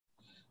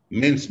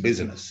means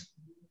business.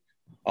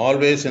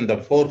 Always in the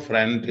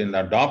forefront in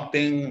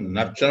adopting,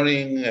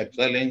 nurturing,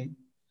 excelling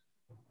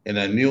in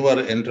a newer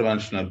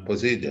interventional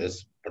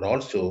procedures, but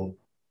also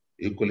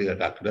equally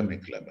at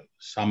academic level.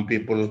 Some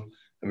people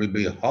will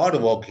be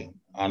hardworking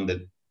on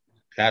the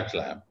cath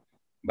lab,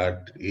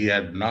 but he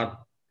had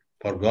not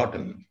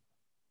forgotten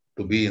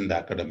to be in the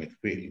academic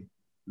field.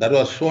 That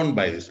was shown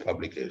by his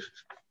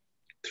publications.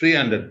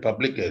 300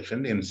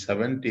 publications in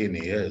 17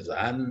 years,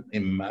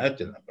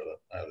 unimaginable,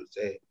 I would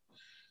say.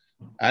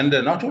 And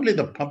not only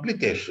the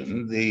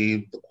publication,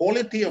 the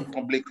quality of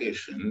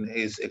publication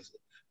is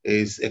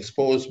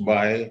exposed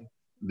by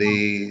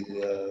the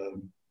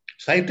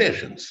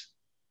citations.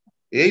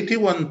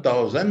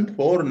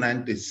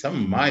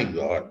 81,497, my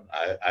God,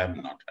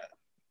 I'm not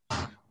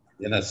happy.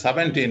 In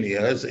 17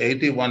 years,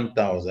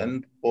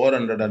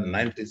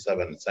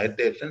 81,497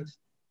 citations.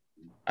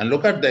 And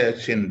look at the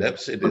H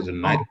index, it is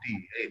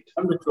 98.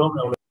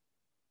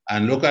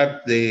 And look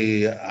at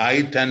the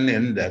I-10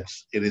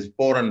 index, it is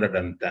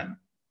 410.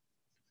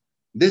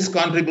 His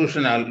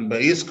contribution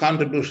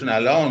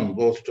alone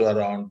goes to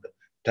around,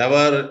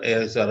 TAVR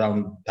is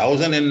around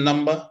 1,000 in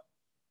number,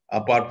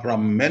 apart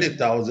from many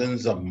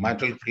thousands of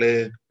mitral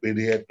clay,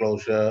 PDA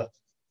closure,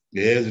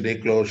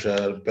 ASD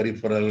closure,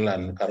 peripheral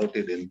and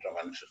carotid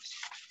interventions,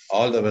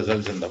 all the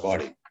vessels in the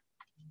body.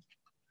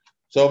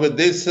 So with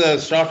this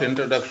short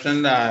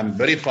introduction, I'm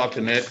very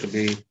fortunate to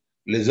be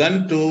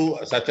listened to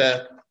such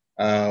a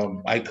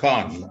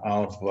icon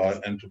of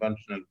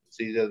interventional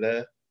procedure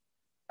there.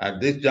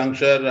 At this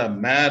juncture,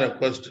 may I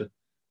request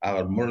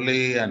our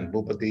Murli and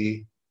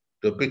Bhupati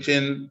to pitch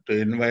in to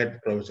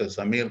invite Professor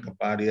Samir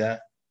Kapadia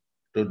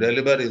to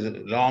deliver his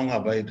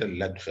long-awaited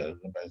lecture,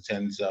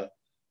 since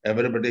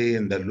everybody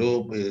in the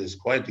loop is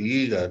quite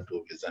eager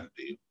to listen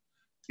to you.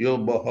 You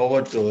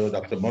over to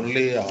Dr.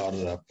 Murli or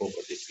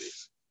Bhupati,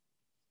 please.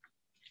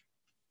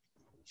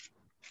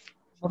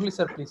 Murli,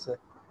 sir, please, sir.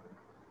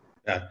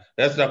 Yeah.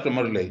 Yes, Dr.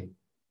 Murli.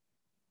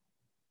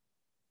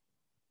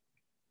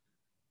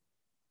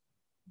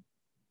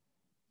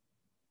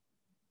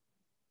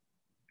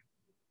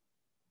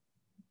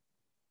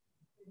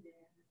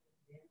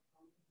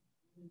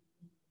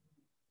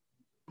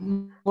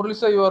 Murli,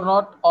 sir, you are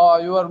not,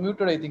 you are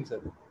muted, I think, sir.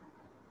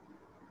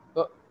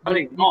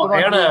 Sorry, no,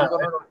 I had a...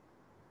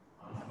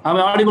 Am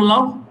I audible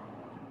now?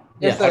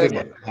 Yes, sir.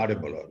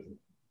 Audible.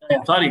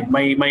 Yeah, sorry,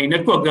 my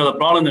network, there's a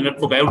problem in the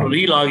network. I have to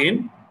re-log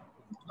in.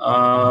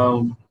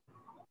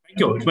 Thank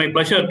you. It's my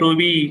pleasure to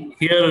be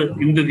here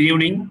in this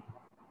evening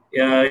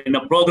in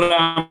a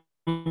program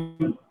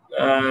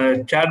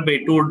chaired by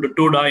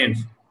two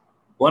giants.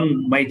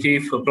 One, my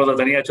chief, Professor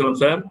Daniyachalam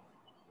sir,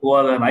 who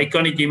was an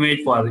iconic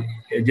image for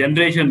a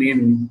generation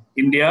in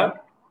India,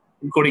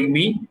 including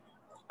me.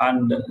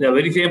 And the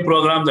very same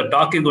program, the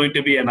talk is going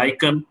to be an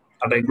icon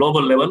at a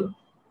global level.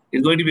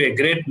 It's going to be a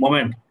great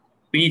moment.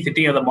 Me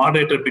sitting as a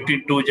moderator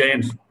between two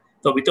giants.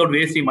 So without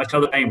wasting much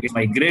of the time, it's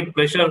my great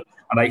pleasure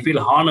and I feel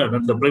honored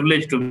and the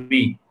privilege to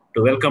be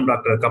to welcome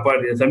Dr.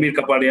 Kapadia, Samir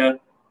Kapadia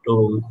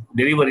to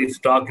deliver his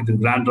talk in the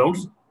grand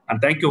rounds.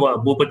 And thank you,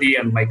 Bhupati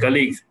and my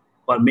colleagues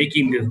for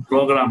making this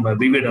program a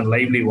vivid and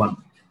lively one.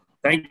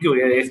 Thank you,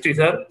 ST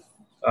sir.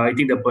 I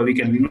think that we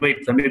can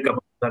invite Samir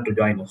Kapadia to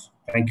join us.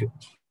 Thank you.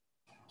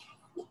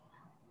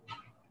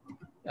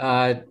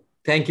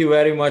 Thank you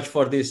very much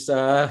for this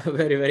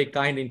very, very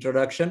kind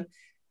introduction.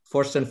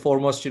 First and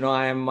foremost,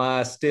 I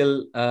am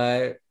still,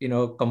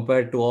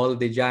 compared to all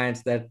the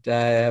giants that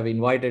have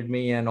invited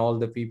me and all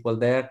the people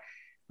there,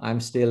 I'm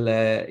still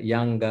a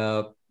young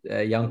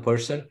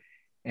person.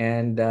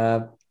 And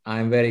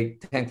I'm very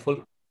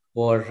thankful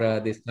for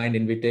this kind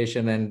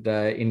invitation and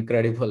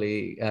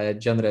incredibly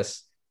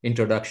generous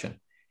introduction.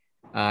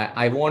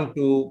 I want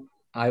to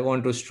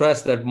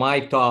stress that my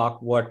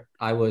talk, what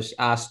I was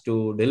asked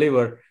to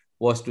deliver,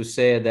 was to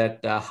say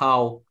that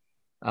how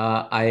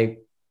I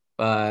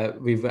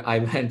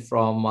went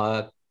from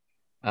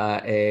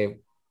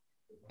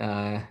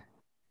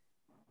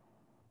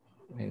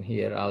and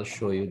here I'll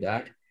show you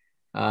that.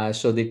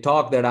 So the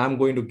talk that I'm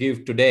going to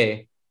give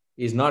today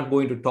is not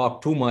going to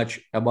talk too much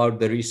about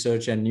the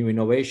research and new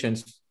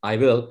innovations. I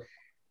will,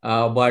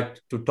 but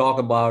to talk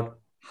about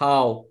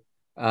how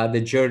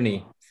the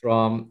journey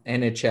from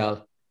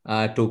NHL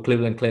to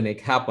Cleveland Clinic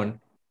happened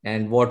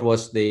and what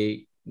was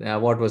the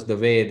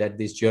way that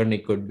this journey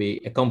could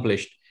be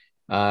accomplished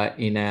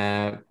in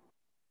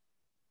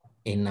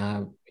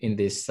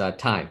this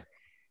time.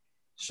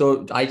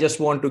 So I just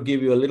want to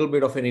give you a little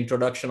bit of an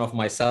introduction of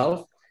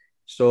myself.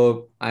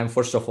 So I'm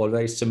first of all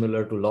very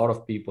similar to a lot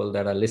of people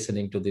that are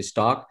listening to this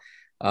talk.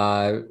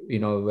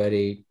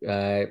 Very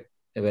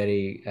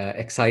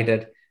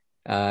excited,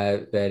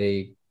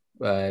 very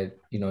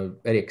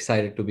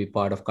excited to be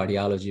part of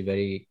cardiology,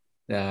 very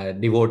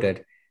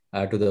devoted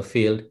to the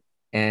field.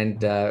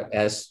 And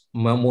as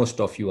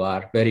most of you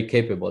are, very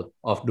capable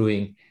of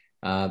doing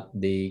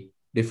the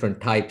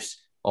different types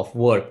of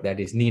work that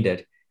is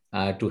needed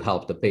to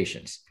help the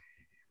patients.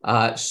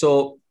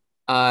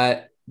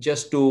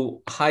 Just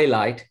to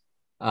highlight,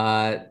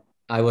 I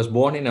was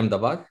born in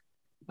Ahmedabad,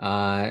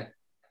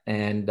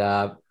 and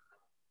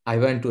I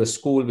went to a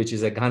school, which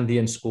is a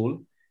Gandhian school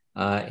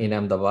in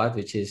Ahmedabad,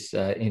 which is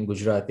in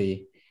Gujarati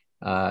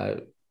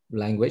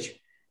language.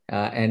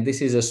 And this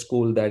is a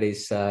school that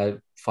is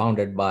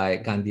founded by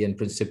Gandhian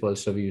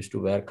principles. So we used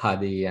to wear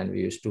khadi and we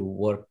used to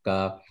work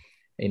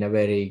in a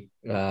very,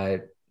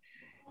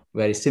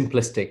 very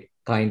simplistic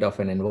kind of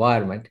an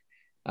environment.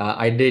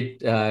 I did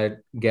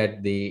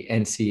get the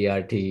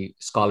NCERT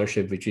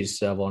scholarship, which is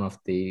one of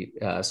the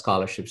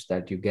scholarships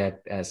that you get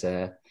as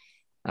a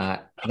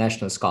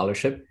national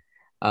scholarship.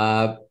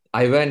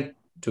 I went,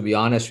 to be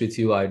honest with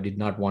you, I did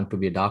not want to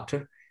be a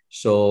doctor.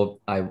 So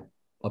I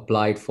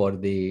applied for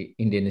the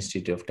Indian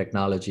Institute of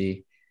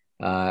Technology,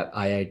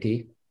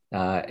 IIT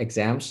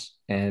exams,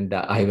 and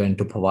I went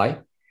to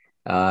Powai.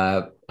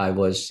 I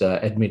was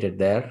admitted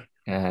there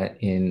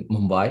in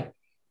Mumbai.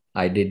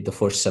 I did the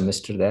first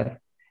semester there.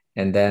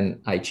 And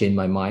then I changed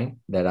my mind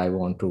that I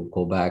want to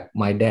go back.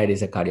 My dad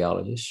is a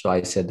cardiologist. So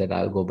I said that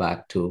I'll go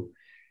back to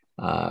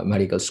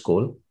medical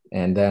school.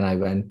 And then I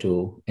went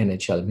to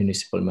NHL,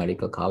 Municipal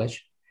Medical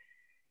College.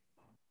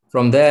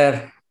 From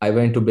there, I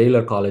went to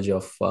Baylor College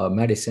of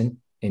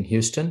Medicine in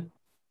Houston.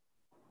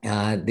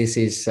 This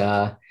is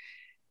a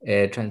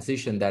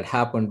transition that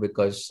happened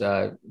because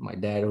my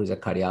dad, who's a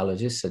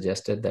cardiologist,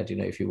 suggested that,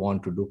 if you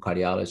want to do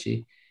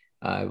cardiology,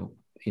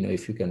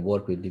 if you can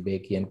work with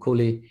DeBakey and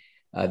Cooley,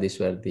 these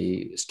were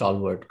the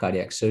stalwart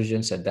cardiac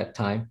surgeons at that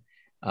time,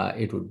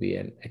 it would be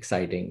an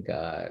exciting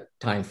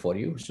time for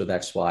you. So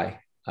that's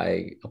why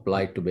I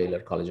applied to Baylor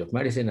College of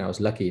Medicine. I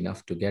was lucky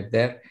enough to get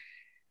there,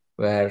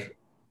 where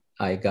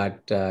I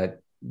got,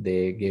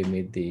 they gave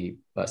me the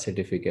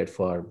certificate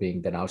for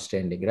being an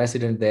outstanding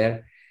resident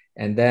there.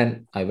 And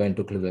then I went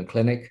to Cleveland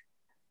Clinic.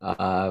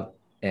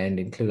 And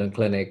in Cleveland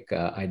Clinic,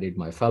 I did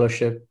my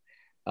fellowship.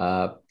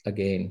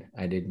 Again,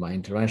 I did my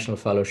interventional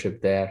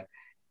fellowship there.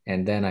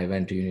 And then I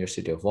went to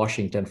University of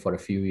Washington for a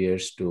few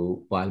years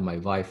while my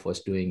wife was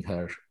doing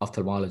her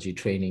ophthalmology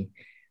training.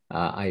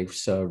 I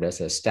served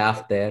as a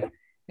staff there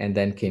and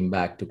then came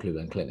back to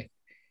Cleveland Clinic.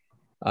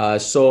 I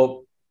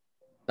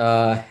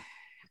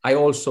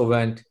also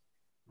went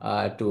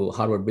to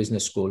Harvard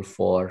Business School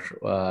for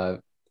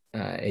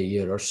a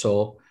year or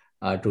so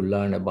to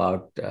learn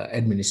about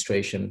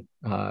administration,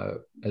 a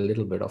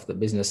little bit of the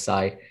business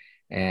side,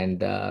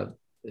 and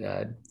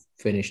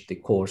finished the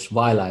course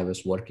while I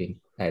was working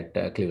at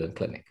Cleveland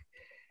Clinic.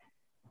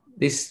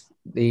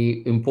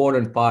 The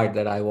important part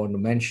that I want to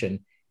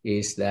mention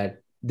is that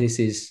this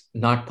is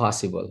not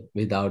possible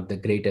without the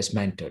greatest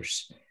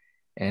mentors.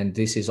 And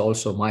this is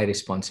also my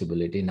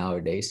responsibility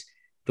nowadays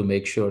to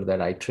make sure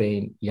that I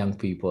train young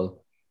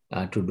people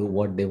to do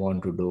what they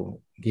want to do,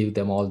 give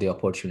them all the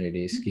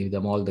opportunities, give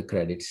them all the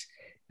credits,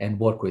 and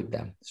work with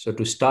them. So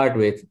to start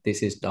with,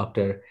 this is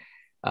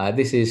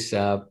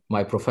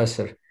my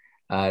professor,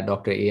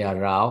 Dr. A.R.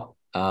 Rao,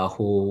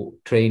 who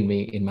trained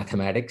me in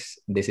mathematics.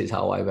 This is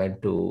how I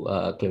went to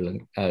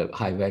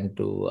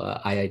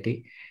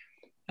IIT.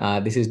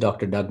 This is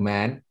Dr. Doug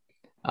Mann,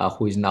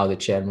 who is now the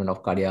chairman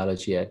of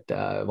cardiology at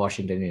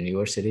Washington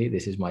University.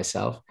 This is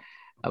myself,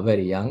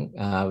 very young.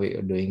 We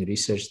are doing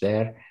research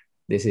there.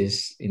 This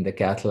is in the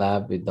cath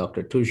lab with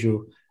Dr.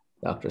 Tuju,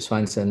 Dr.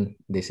 Swenson.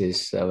 This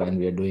is when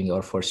we are doing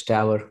our first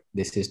tower.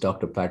 This is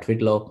Dr. Pat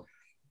Whitlow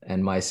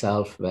and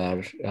myself,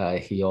 where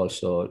he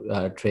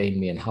also trained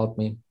me and helped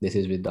me. This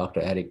is with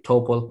Dr. Eric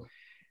Topol.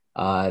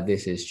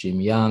 This is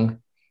Jim Young.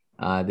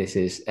 This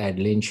is Ed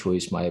Lynch, who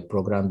is my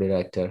program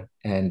director.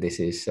 And this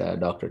is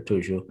Dr.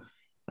 Tuju,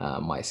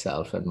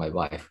 myself and my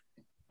wife.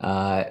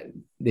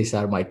 These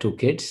are my two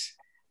kids.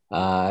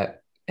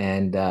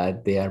 And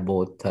they are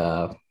both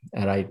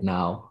right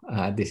now.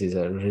 This is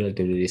a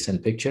relatively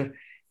recent picture.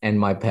 And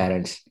my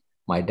parents,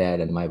 my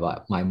dad and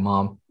my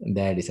mom.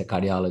 Dad is a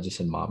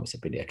cardiologist and mom is a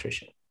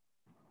pediatrician.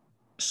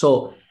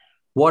 So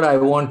what I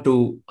want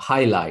to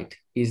highlight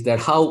is that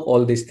how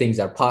all these things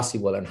are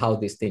possible and how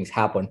these things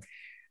happen,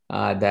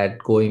 that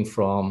going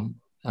from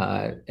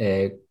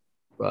a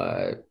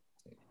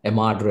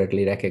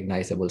moderately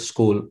recognizable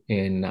school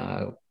in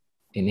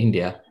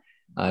India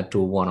to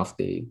one of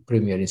the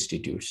premier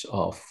institutes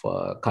of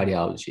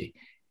cardiology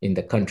in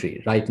the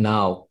country. Right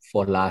now,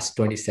 for the last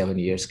 27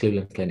 years,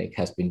 Cleveland Clinic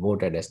has been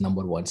voted as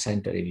 #1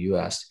 center in the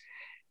US,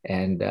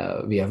 and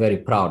we are very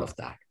proud of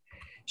that.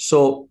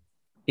 So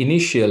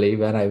initially,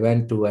 when I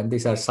went to, and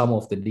these are some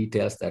of the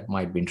details that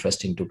might be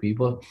interesting to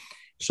people.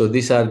 So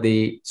these are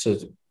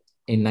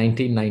in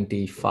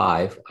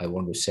 1995, I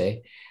want to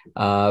say,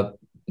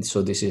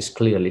 so this is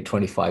clearly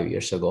 25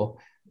 years ago,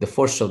 the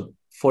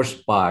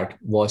first part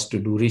was to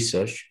do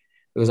research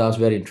because I was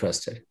very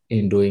interested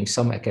in doing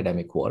some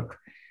academic work.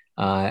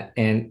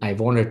 And I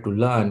wanted to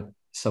learn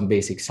some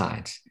basic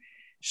science.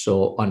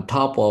 So on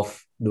top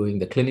of doing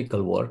the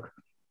clinical work,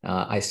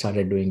 I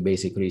started doing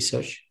basic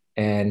research.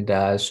 And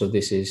so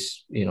this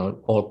is,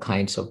 all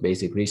kinds of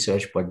basic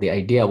research, but the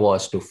idea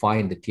was to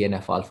find the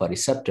TNF-alpha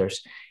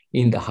receptors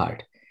in the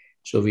heart.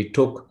 So we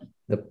took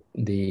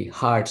the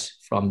hearts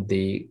from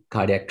the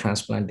cardiac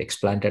transplant,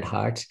 explanted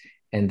hearts,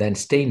 and then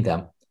stained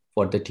them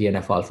for the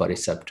TNF-alpha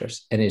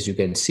receptors. And as you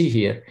can see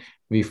here,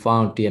 we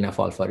found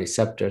TNF-alpha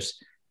receptors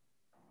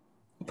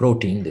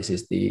protein. This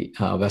is the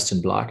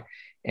Western blot.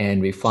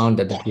 And we found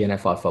that the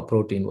TNF-alpha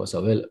protein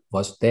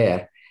was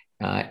there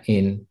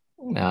in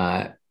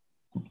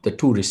the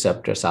two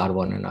receptors,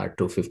 R1 and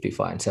R2,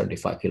 55 and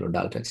 75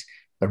 kilodaltons,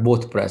 are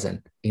both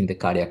present in the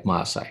cardiac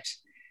myocytes.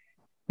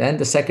 Then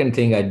the second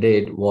thing I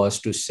did was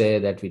to say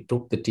that we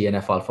took the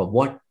TNF-alpha,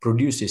 what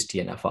produces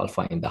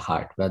TNF-alpha in the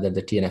heart, whether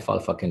the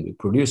TNF-alpha can be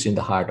produced in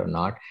the heart or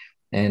not.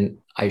 And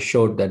I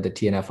showed that the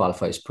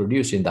TNF-alpha is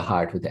produced in the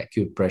heart with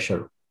acute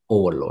pressure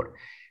overload.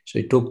 So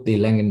we took the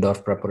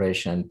Langendorf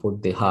preparation,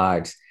 put the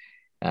hearts,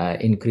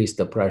 increased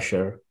the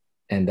pressure,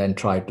 and then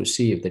tried to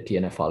see if the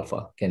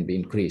TNF-alpha can be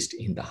increased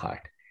in the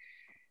heart.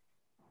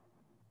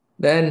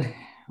 Then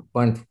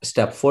one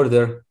step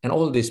further, and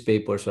all these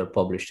papers were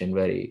published in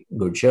very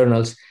good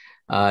journals,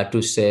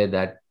 to say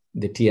that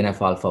the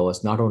TNF-alpha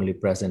was not only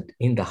present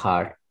in the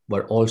heart,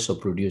 but also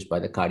produced by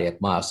the cardiac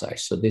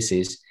myocytes. So this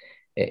is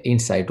an in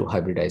situ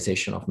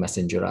hybridization of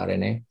messenger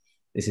RNA.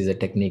 This is a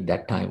technique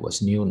that time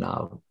was new,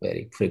 now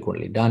very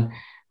frequently done,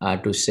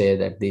 to say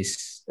that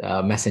this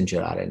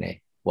messenger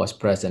RNA was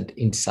present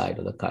inside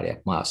of the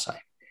cardiac myocyte.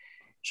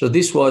 So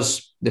this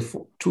was the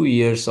 2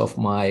 years of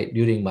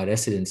during my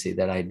residency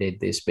that I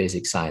did this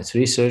basic science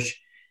research.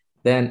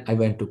 Then I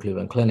went to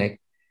Cleveland Clinic.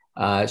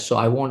 So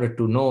I wanted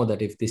to know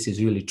that if this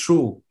is really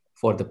true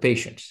for the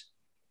patients.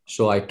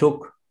 So I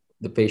took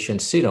the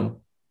patient's serum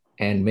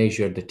and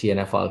measured the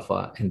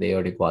TNF-alpha and the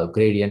aortic valve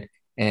gradient,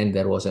 and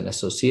there was an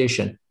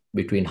association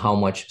between how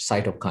much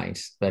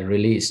cytokines were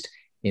released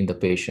in the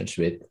patients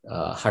with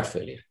heart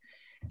failure.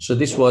 So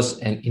this was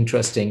an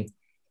interesting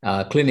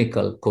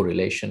clinical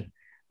correlation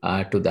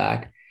to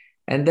that.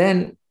 And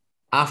then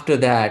after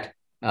that,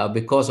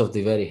 because of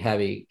the very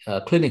heavy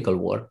clinical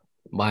work,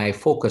 my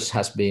focus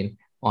has been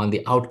on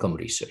the outcome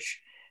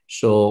research.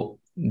 So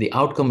the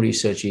outcome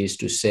research is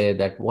to say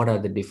that what are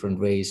the different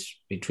ways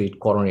we treat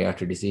coronary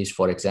artery disease,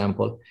 for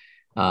example.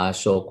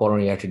 So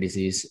coronary artery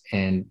disease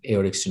and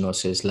aortic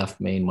stenosis, left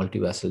main,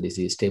 multivessel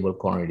disease, stable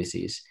coronary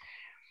disease.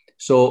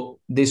 So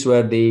these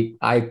were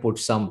I put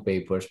some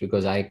papers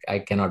because I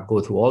cannot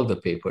go through all the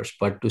papers,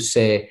 but to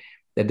say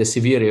that the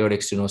severe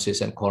aortic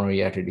stenosis and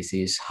coronary artery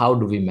disease, how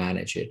do we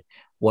manage it?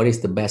 What is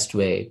the best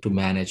way to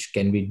manage?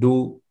 Can we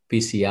do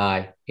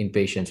PCI in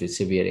patients with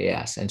severe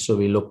AS? And so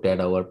we looked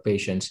at our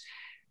patients.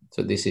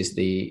 So this is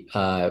the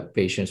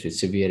patients with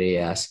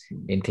severe AS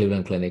in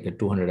Cleveland Clinic,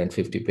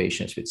 250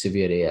 patients with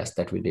severe AS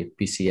that we did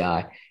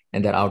PCI,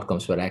 and their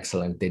outcomes were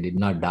excellent. They did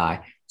not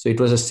die. So it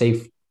was a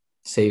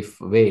safe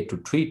way to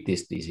treat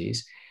this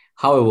disease.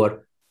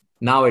 However,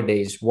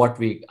 nowadays, what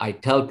I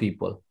tell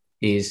people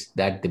is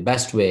that the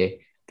best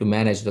way to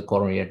manage the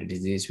coronary artery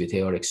disease with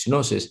aortic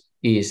stenosis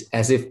is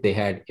as if they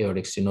had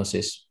aortic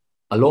stenosis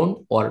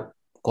alone or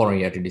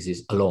coronary artery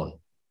disease alone.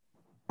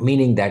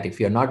 Meaning that if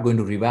you're not going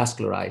to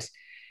revascularize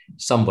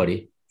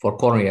somebody for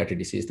coronary artery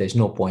disease, there's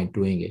no point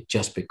doing it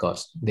just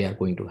because they are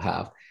going to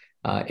have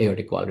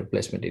aortic valve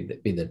replacement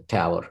with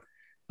TAVR.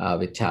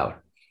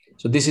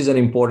 So this is an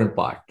important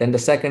part. Then the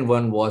second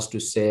one was to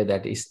say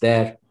that is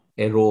there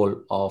a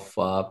role of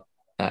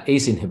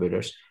ACE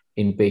inhibitors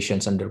in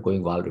patients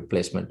undergoing valve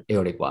replacement,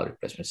 aortic valve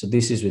replacement. So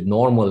this is with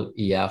normal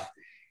EF,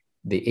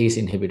 the ACE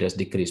inhibitors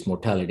decrease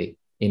mortality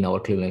in our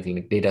Cleveland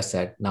Clinic data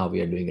set. Now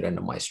we are doing a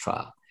randomized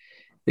trial.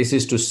 This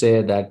is to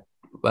say that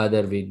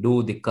whether we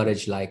do the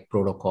Courage-like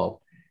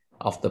protocol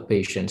of the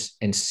patients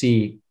and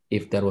see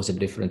if there was a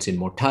difference in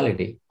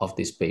mortality of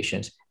these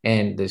patients.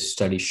 And this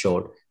study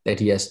showed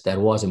that yes, there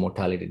was a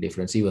mortality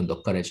difference, even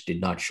though Courage did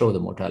not show the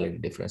mortality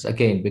difference.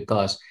 Again,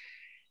 because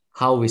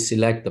how we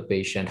select the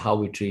patient, how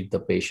we treat the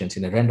patients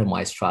in a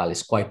randomized trial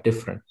is quite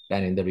different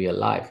than in the real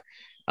life.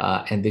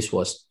 And this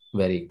was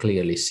very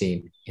clearly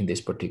seen in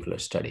this particular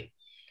study.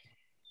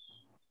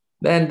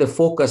 Then the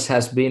focus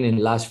has been in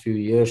the last few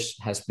years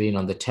has been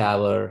on the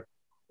TAVR,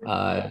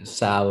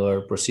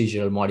 SAVR,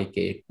 procedural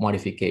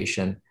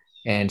modification,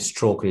 and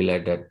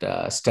stroke-related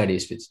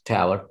studies with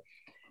TAVR.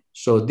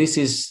 So this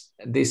is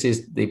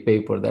the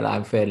paper that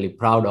I'm fairly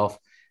proud of.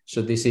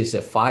 So this is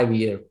a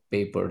 5-year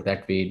paper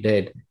that we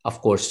did.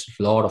 Of course,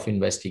 a lot of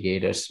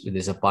investigators.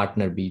 There's a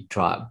partner B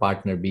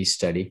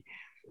study.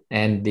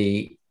 And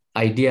the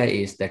idea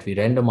is that we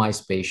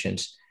randomize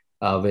patients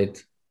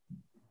with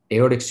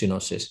aortic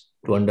stenosis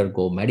to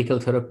undergo medical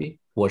therapy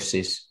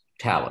versus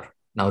TAVR.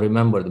 Now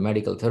remember the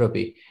medical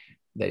therapy,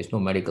 there is no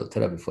medical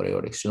therapy for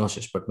aortic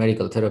stenosis, but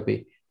medical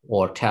therapy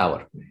or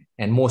TAVR.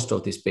 And most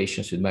of these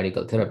patients with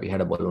medical therapy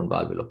had a balloon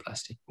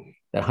valvuloplasty.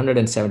 There are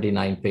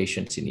 179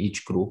 patients in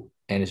each group.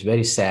 And it's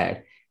very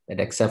sad that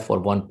except for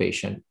one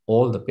patient,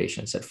 all the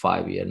patients at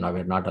 5 years now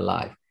were not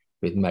alive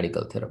with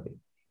medical therapy.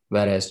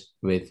 Whereas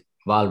with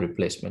valve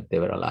replacement, they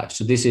were alive.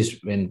 So this is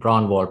when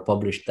Braunwald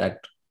published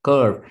that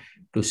curve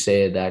to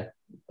say that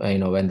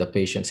when the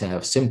patients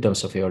have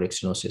symptoms of aortic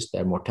stenosis,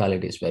 their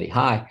mortality is very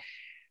high.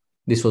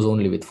 This was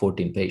only with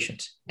 14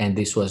 patients. And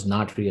this was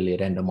not really a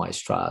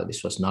randomized trial.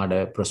 This was not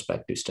a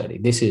prospective study.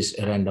 This is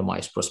a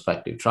randomized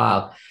prospective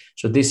trial.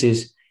 So this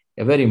is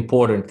a very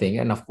important thing.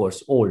 And of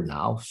course, old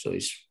now. So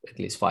it's at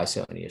least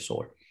 5-7 years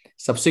old.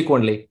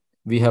 Subsequently,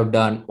 we have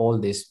done all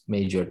these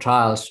major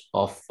trials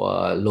of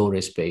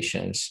low-risk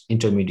patients,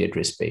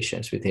 intermediate-risk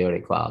patients with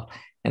aortic valve,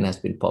 and has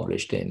been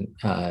published in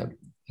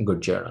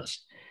good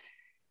journals.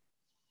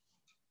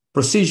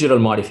 Procedural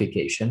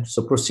modification.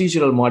 So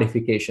procedural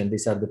modification,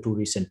 these are the two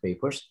recent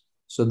papers.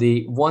 So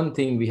the one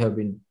thing we have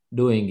been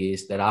doing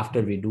is that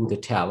after we do the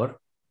TAVR,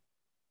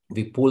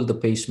 we pull the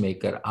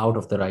pacemaker out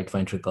of the right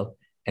ventricle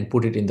and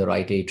put it in the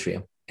right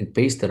atrium and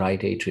pace the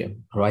right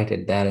atrium right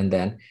at there and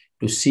then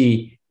to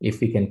see if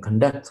we can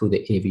conduct through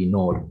the AV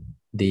node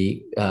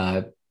the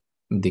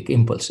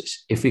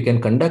impulses. If we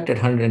can conduct at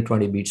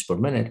 120 beats per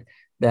minute,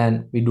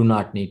 then we do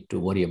not need to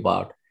worry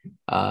about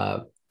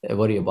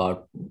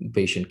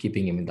patient,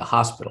 keeping him in the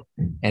hospital.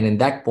 And in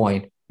that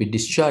point, we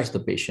discharge the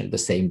patient the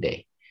same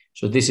day.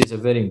 So this is a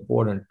very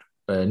important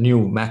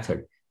new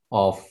method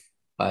of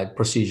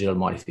procedural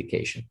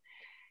modification.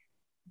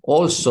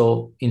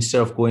 Also,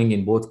 instead of going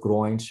in both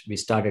groins, we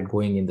started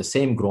going in the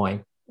same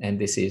groin, and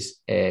this is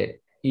an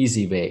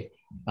easy way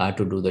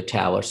to do the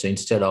TAVR. So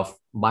instead of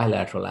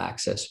bilateral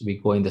access, we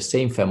go in the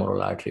same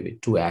femoral artery with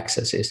two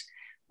accesses,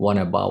 one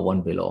above,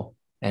 one below,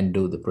 and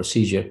do the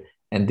procedure.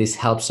 And this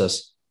helps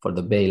us for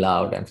the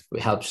bailout and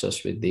helps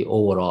us with the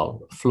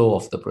overall flow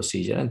of the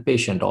procedure. And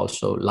patient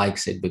also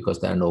likes it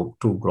because there are no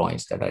two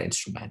groins that are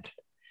instrumented.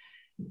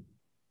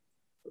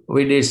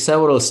 We did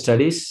several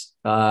studies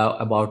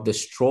about the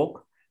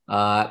stroke.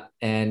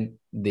 And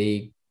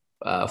the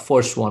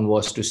first one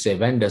was to say,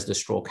 when does the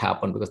stroke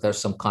happen? Because there's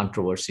some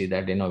controversy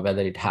that,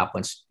 whether it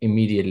happens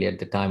immediately at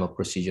the time of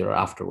procedure or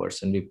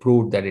afterwards. And we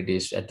proved that it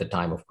is at the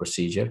time of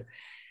procedure.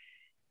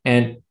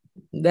 And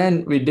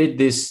then we did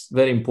this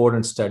very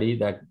important study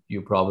that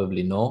you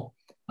probably know,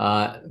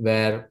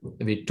 where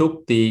we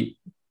took the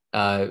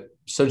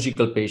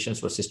surgical patients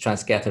versus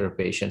transcatheter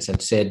patients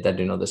and said that,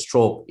 the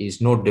stroke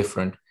is no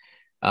different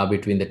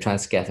between the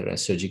transcatheter and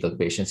surgical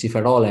patients. If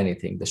at all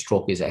anything, the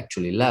stroke is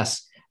actually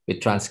less with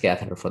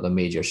transcatheter for the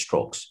major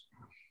strokes.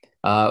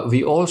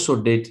 We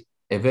also did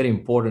a very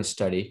important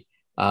study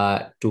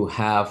to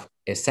have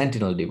a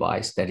sentinel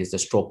device, that is the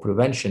stroke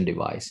prevention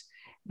device,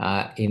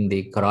 in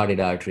the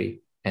carotid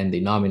artery and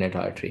the nominate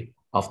artery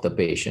of the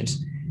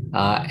patients.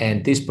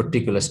 And this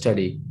particular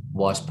study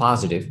was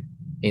positive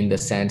in the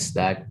sense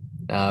that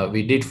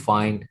we did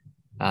find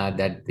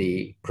that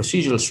the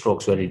procedural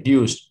strokes were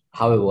reduced.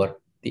 However,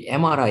 the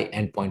MRI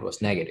endpoint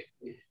was negative.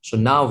 So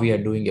now we are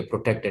doing a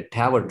protected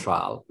TAVR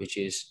trial, which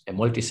is a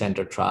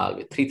multi-center trial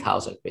with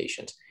 3,000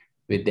 patients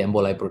with the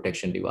emboli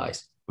protection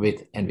device,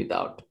 with and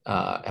without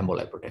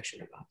emboli protection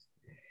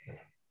device.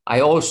 I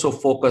also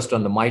focused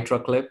on the mitral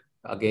clip.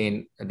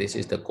 Again, this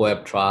is the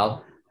COAP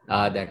trial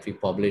that we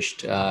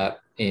published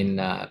in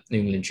New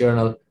England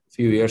Journal a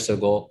few years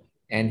ago.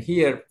 And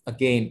here,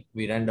 again,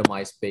 we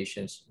randomized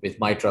patients with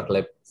mitral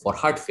clip for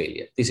heart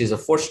failure. This is the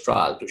first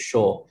trial to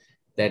show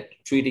that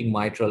treating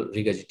mitral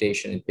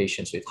regurgitation in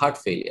patients with heart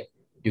failure,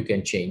 you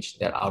can change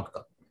their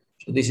outcome.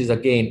 So this is,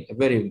 again, a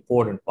very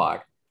important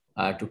part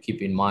to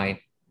keep in mind,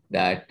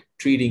 that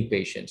treating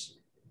patients,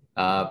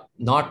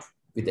 not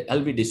with the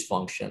LV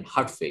dysfunction,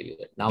 heart failure,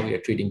 now we are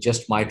treating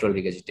just mitral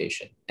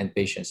regurgitation, and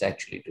patients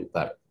actually do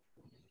better.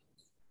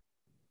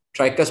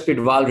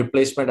 Tricuspid valve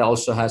replacement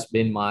also has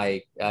been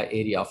my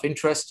area of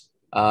interest.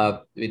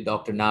 With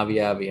Dr.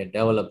 Navia, we had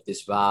developed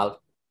this valve.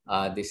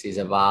 This is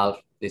a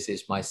valve. This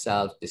is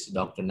myself. This is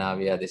Dr.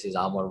 Navia. This is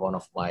Amar, one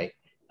of my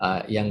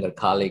younger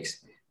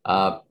colleagues.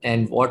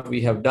 And what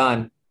we have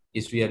done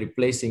is we are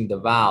replacing the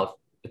valve,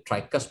 the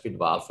tricuspid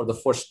valve, for the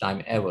first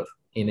time ever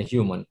in a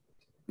human.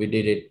 We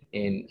did it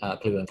in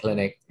Cleveland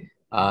Clinic.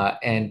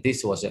 And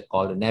this was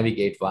called a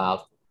Navigate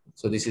valve.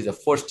 So this is the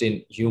first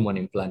in human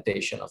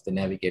implantation of the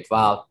Navigate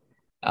valve,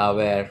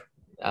 where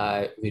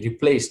we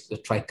replaced the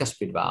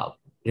tricuspid valve.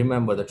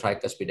 Remember, the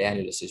tricuspid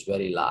annulus is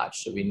very large.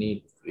 So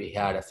we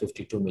had a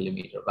 52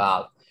 millimeter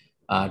valve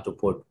to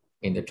put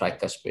in the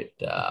tricuspid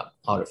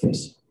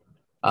orifice.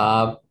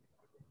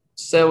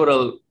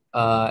 Several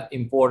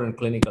important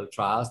clinical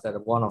trials,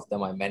 that one of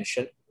them I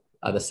mentioned,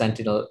 the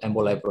Sentinel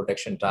emboli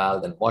protection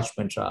trial, then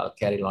Watchman trial,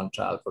 Carillon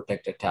trial,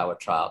 protected TAVR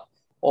trial.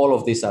 All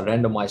of these are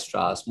randomized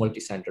trials,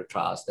 multi-center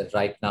trials that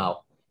right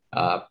now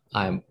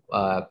I'm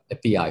a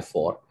PI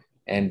for.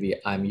 And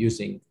I'm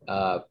using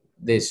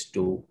this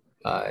to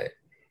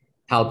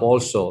help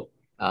also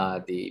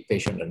the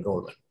patient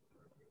enrollment.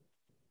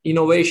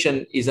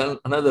 Innovation is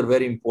another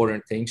very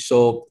important thing.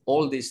 So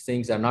all these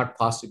things are not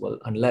possible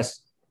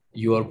unless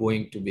you are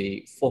going to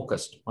be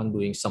focused on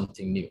doing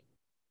something new.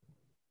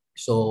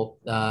 So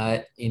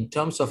in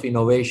terms of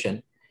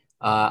innovation,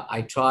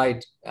 I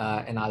tried,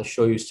 and I'll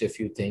show you a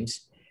few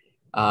things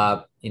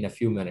in a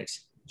few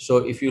minutes. So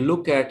if you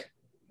look at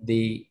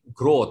the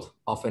growth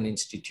of an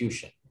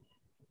institution,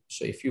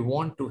 so if you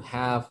want to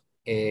have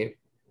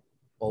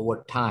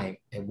over time,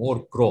 a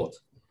more growth,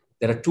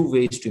 there are two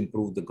ways to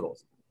improve the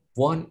growth.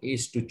 One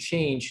is to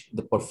change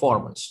the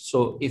performance.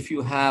 So if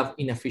you have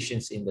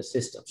inefficiency in the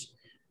systems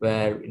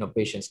where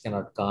patients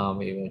cannot come,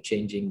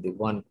 changing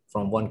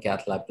from one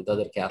cath lab to the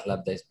other cath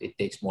lab, it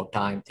takes more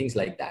time, things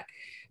like that.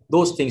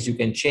 Those things you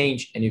can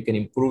change and you can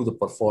improve the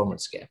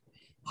performance gap.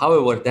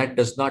 However, that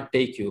does not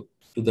take you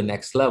to the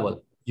next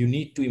level. You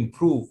need to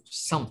improve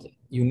something.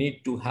 You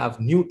need to have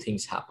new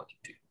things happening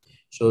to you.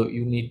 So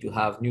you need to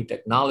have new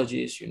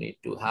technologies, you need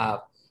to have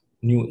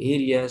new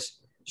areas.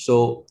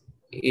 So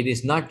it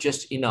is not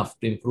just enough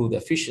to improve the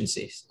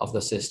efficiencies of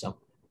the system,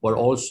 but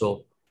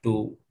also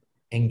to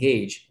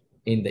engage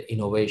in the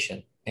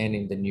innovation and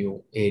in the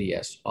new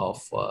areas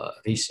of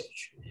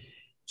research.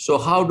 So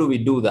how do we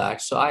do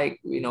that? So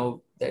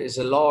there is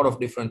a lot of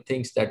different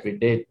things that we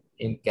did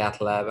in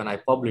Cath Lab, and I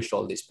published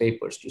all these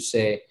papers to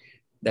say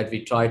that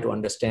we try to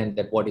understand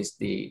that what is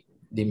the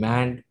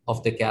demand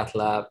of the Cath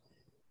Lab,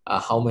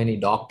 how many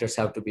doctors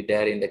have to be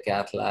there in the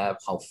Cath Lab,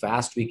 how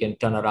fast we can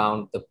turn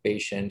around the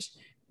patients,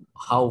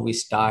 how we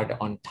start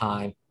on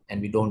time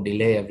and we don't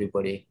delay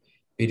everybody.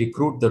 We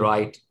recruit the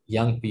right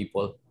young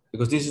people,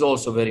 because this is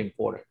also very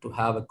important to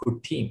have a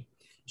good team.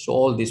 So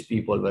all these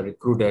people were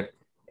recruited,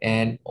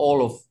 and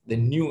all of the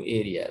new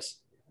areas.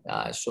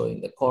 So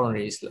in the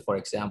coronaries, for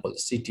example, the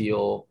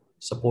CTO,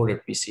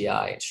 supported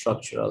PCI,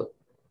 structural,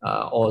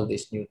 all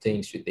these new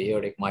things with the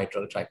aortic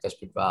mitral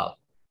tricuspid valve,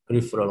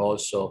 peripheral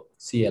also,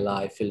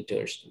 CLI,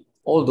 filters,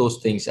 all those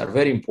things are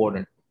very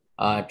important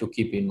to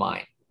keep in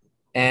mind.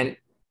 And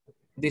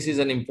this is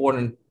an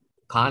important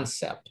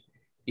concept,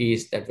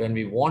 is that when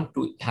we want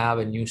to have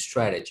a new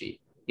strategy,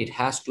 it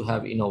has to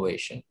have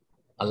innovation,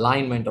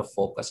 alignment of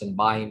focus and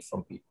buy-in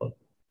from people.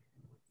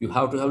 You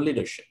have to have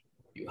leadership.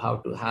 You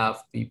have to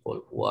have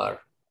people who are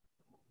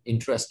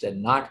interested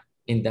not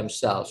in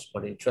themselves,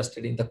 but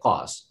interested in the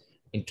cause,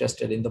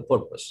 interested in the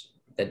purpose,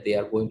 that they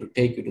are going to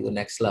take you to the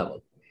next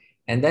level.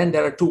 And then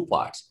there are two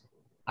parts.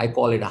 I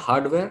call it a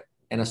hardware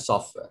and a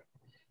software.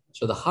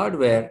 So the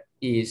hardware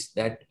is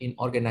that in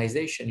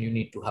organization, you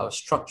need to have a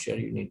structure,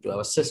 you need to have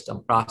a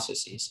system,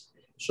 processes,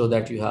 so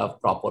that you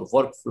have proper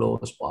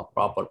workflows,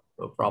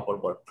 proper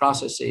work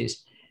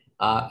processes.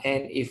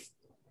 And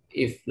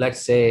if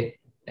let's say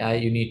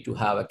you need to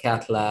have a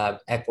cath lab,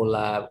 echo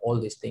lab, all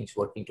these things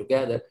working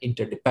together,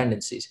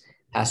 interdependencies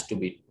has to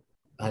be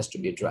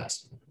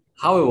addressed.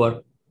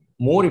 However,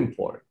 more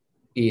important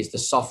is the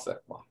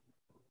software part.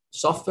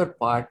 Software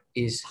part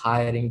is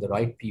hiring the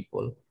right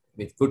people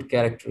with good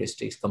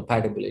characteristics,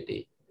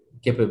 compatibility,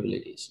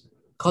 capabilities,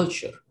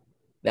 culture,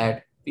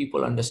 that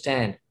people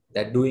understand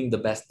that doing the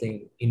best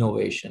thing,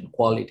 innovation,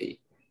 quality,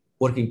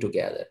 working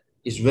together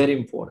is very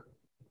important.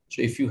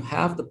 So if you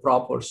have the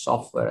proper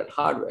software and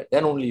hardware,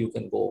 then only you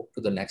can go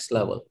to the next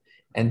level.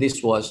 And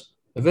this was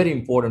a very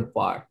important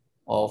part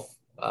of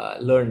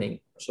learning.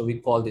 So we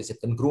call this a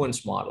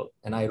congruence model.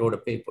 And I wrote a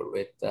paper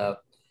with the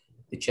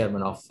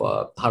chairman of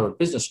Harvard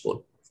Business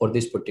School for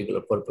this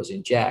particular purpose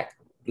in JAC,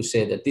 to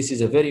say that this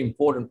is a very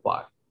important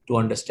part to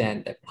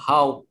understand that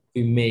how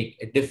we make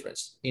a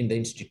difference in the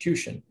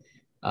institution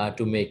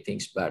to make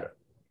things better.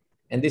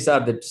 And these are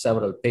the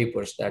several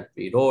papers that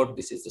we wrote.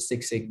 This is the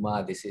Six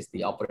Sigma. This is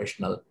the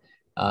operational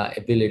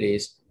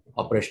abilities,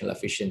 operational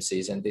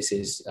efficiencies. And this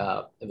is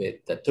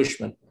with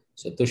Tushman.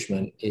 So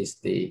Tushman is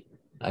the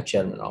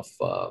chairman of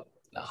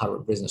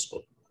Harvard Business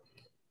School.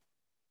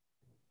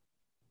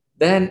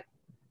 Then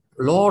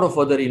a lot of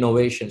other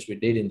innovations we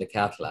did in the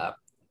cath lab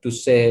to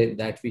say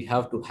that we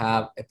have to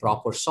have a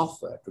proper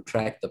software to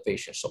track the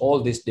patient. So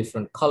all these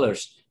different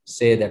colors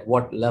say that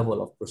what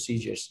level of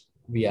procedures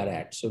we are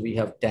at. So we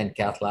have 10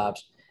 cath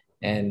labs,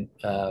 and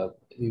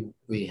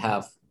we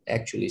have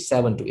actually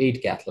 7 to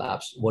 8 cath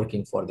labs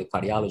working for the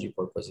cardiology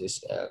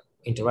purposes,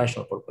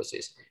 interventional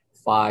purposes,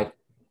 5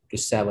 to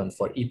 7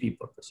 for EP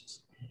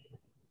purposes.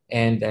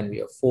 And then we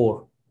have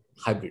 4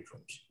 hybrid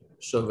rooms.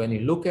 So when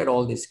you look at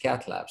all these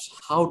cath labs,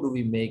 how do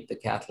we make the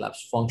cath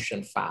labs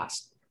function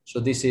fast? So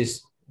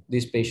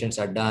these patients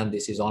are done,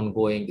 this is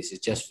ongoing, this is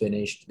just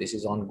finished, this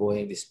is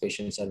ongoing, these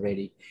patients are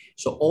ready.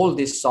 So all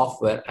this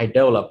software I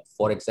developed,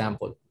 for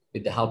example,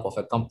 with the help of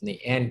a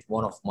company and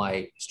one of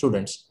my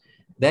students,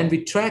 then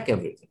we track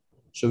everything.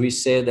 So we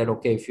say that,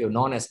 okay, if you have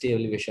non-ST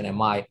elevation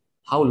MI,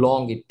 how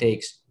long it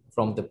takes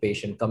from the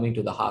patient coming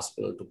to the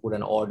hospital to put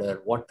an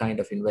order, what kind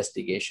of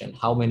investigation,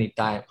 how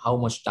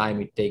much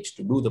time it takes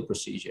to do the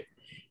procedure,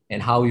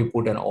 and how you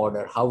put an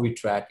order, how we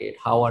track it,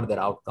 how are their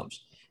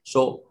outcomes.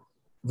 So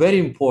very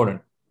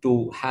important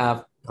to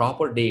have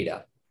proper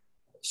data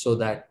so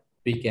that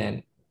we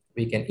can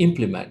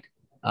implement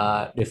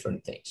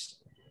different things.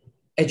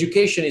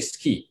 Education is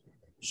key.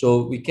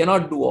 So we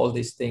cannot do all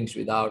these things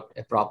without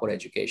a proper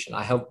education.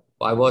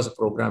 I was a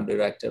program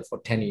director for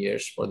 10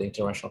 years for the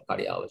interventional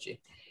cardiology.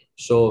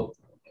 So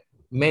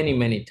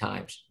many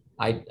times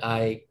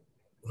I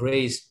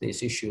raised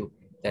this issue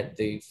that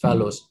the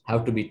fellows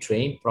have to be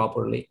trained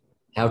properly,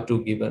 have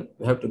to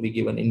be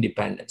given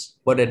independence,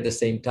 but at the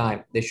same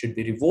time, they should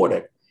be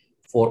rewarded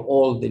for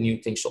all the new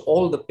things. So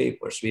all the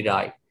papers we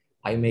write,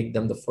 I make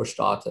them the first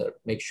author,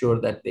 make sure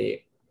that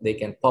they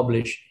can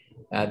publish,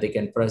 they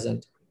can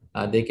present,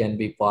 they can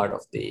be part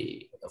of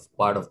the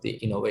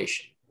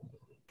innovation.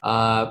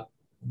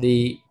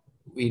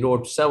 We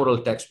wrote several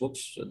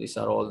textbooks. So these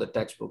are all the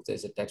textbooks.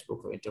 There's a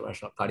textbook for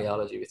interventional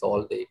cardiology with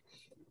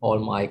all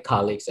my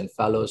colleagues and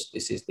fellows.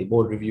 This is the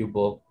board review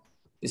book.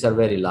 These are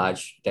very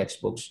large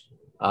textbooks.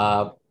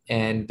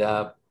 And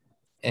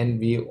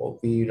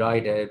we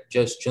write a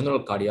just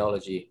general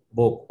cardiology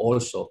book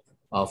also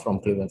from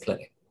Cleveland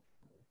Clinic.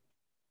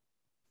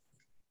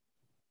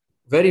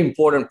 Very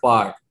important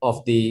part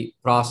of the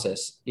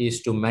process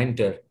is to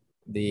mentor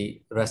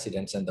the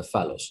residents and the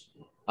fellows.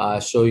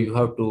 So you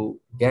have to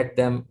get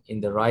them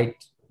in the right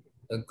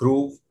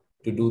groove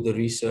to do the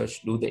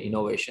research, do the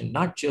innovation,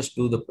 not just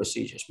do the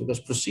procedures,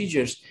 because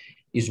procedures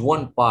is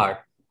one part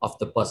of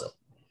the puzzle.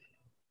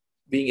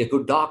 Being a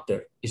good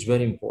doctor is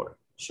very important.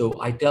 So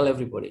I tell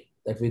everybody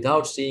that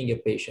without seeing a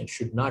patient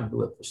should not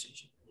do a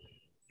procedure.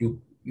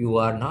 You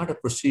are not a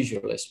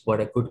proceduralist, but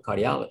a good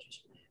cardiologist.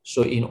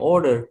 So in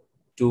order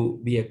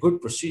to be a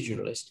good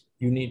proceduralist,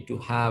 you need to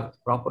have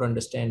proper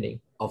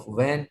understanding of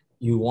when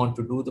you want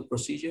to do the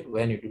procedure,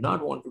 when you do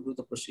not want to do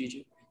the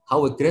procedure,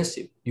 how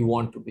aggressive you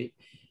want to be.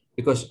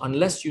 Because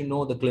unless you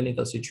know the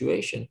clinical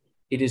situation,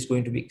 it is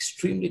going to be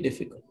extremely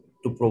difficult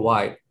to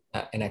provide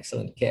an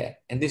excellent care.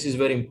 And this is a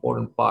very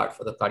important part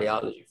for the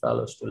cardiology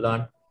fellows to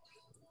learn.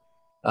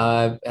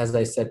 As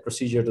I said,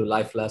 procedure to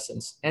life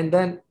lessons. And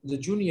then the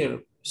junior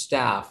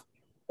staff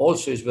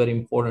also is very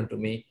important to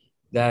me,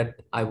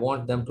 that I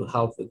want them to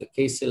help with the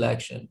case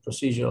selection,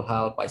 procedural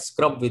help. I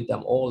scrub with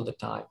them all the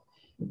time,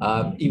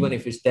 even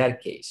if it's their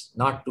case,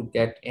 not to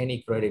get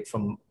any credit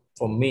from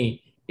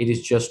me. It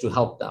is just to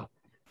help them.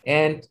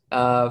 And,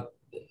 and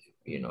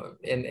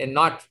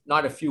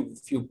not a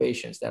few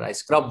patients that I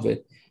scrub with.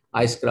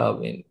 I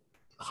scrub in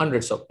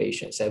hundreds of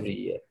patients every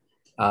year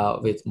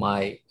with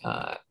my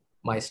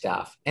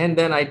staff. And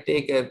then I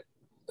take a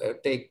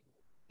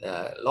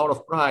lot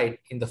of pride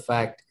in the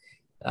fact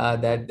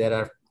that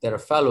there are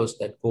fellows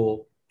that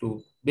go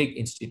to big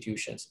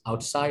institutions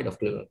outside of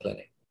Cleveland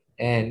Clinic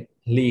and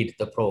lead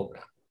the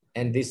program.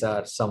 And these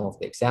are some of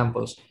the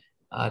examples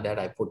that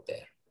I put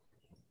there.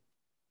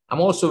 I'm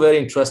also very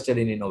interested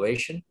in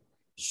innovation.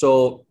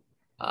 So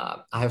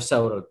I have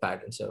several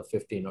patents, there are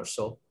 15 or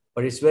so,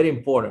 but it's very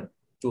important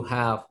to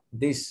have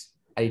this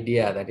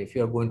idea that if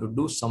you're going to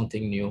do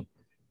something new,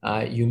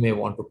 you may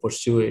want to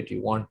pursue it.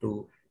 You want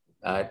to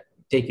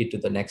take it to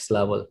the next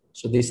level.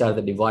 So these are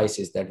the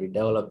devices that we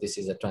developed. This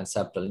is a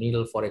transeptal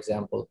needle, for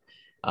example.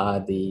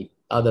 The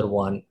other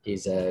one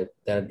is there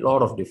are a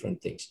lot of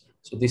different things.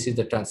 So this is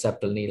the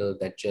transeptal needle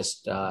that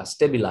just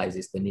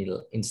stabilizes the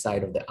needle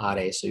inside of the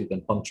RA so you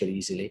can puncture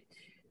easily.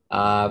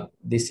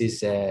 This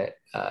is a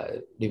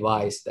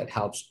device that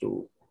helps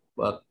to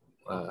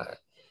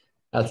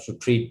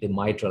treat the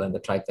mitral and the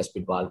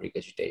tricuspid valve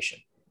regurgitation.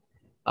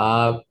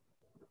 And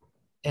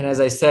as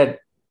I said,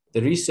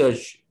 the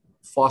research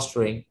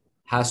fostering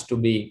has to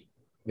be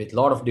with a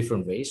lot of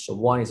different ways. So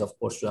one is, of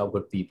course, to have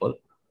good people.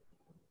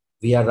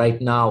 We are right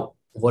now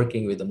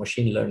working with the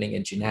machine learning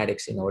and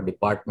genetics in our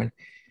department.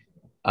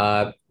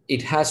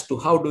 It has to,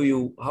 how do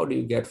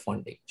you get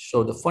funding?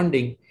 So the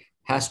funding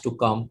has to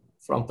come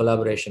from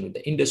collaboration with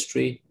the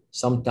industry,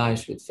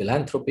 sometimes with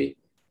philanthropy,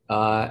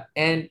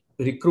 and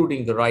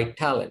recruiting the right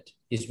talent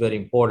is very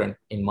important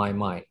in my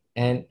mind.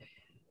 And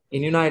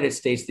in the United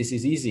States, this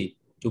is easy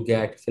to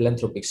get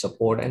philanthropic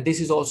support. And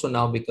this is also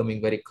now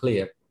becoming very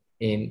clear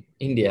in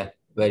India,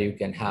 where you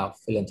can have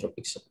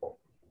philanthropic support.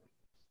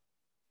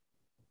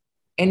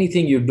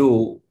 Anything you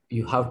do,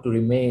 you have to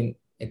remain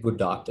a good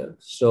doctor.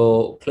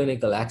 So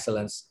clinical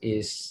excellence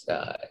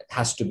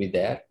has to be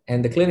there.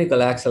 And the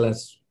clinical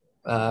excellence,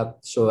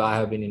 so I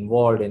have been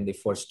involved in the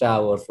first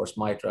tower, first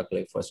mitral,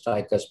 first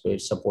tricuspid,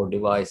 support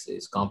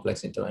devices,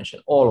 complex intervention,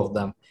 all of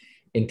them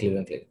in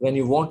Cleveland Clinic. When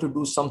you want to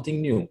do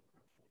something new,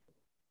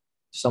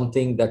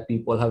 something that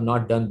people have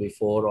not done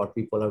before or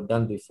people have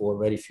done before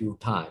very few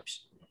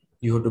times,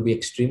 you have to be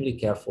extremely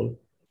careful,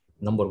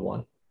 number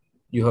one.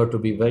 You have to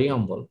be very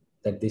humble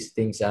that these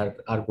things are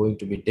going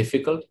to be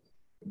difficult.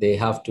 They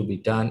have to be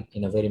done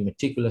in a very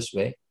meticulous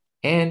way.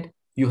 And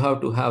you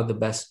have to have the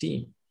best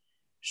team.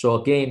 So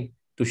again,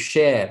 to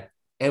share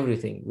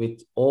everything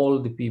with all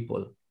the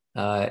people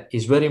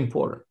is very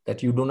important,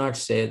 that you do not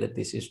say that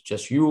this is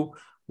just you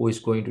who is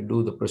going to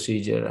do the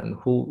procedure and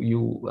who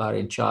you are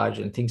in charge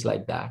and things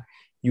like that.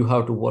 You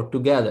have to work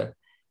together.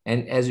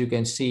 And as you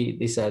can see,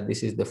 this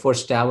is the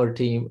first tower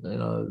team,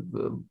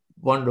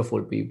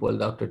 wonderful people.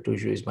 Dr.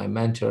 Tuju is my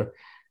mentor,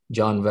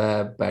 John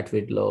Webb, Pat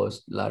Whitlow,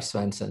 Lars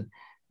Svensson.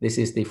 This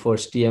is the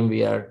first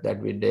TMVR that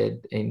we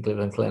did in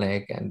Cleveland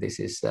Clinic. And this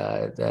is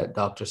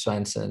Dr.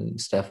 Svensson,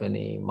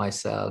 Stephanie,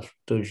 myself,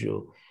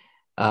 Tuju.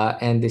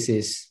 And this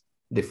is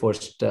the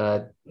first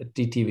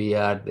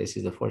TTVR. This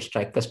is the first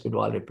tricuspid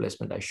valve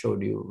replacement I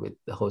showed you with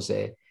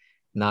Jose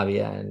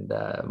Navia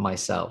and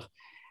myself.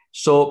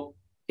 So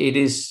it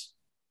is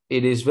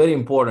very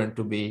important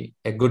to be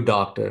a good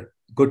doctor,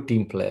 good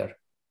team player,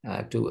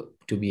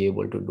 to be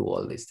able to do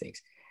all these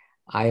things.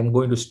 I am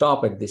going to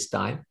stop at this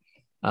time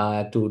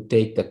to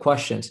take the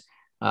questions.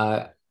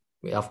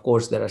 Of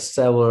course, there are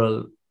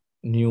several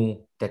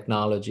new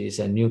technologies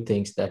and new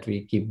things that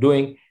we keep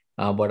doing,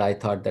 but I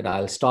thought that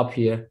I'll stop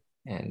here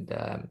and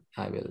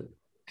I will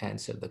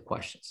answer the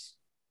questions.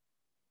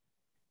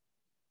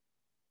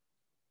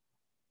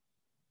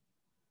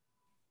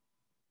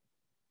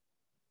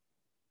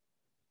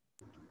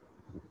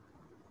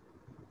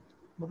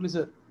 Murli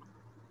sir.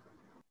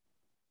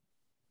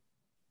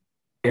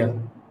 Yeah.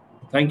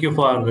 Thank you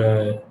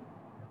for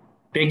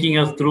taking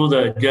us through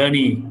the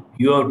journey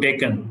you have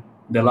taken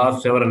the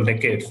last several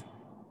decades.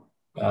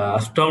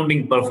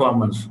 Astounding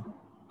performance.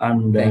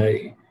 And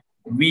thank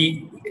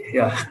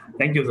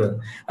you, sir.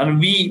 And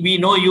we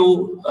know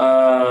you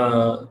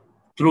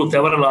through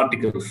several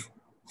articles,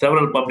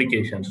 several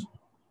publications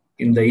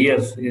in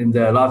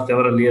the last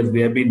several years.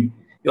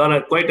 You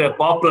are quite a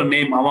popular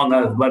name among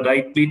us, but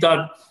we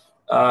thought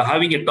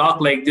having a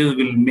talk like this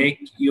will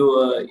make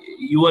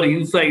your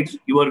insights,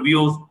 your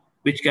views,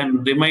 which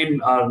can remain,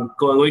 are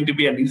going to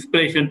be an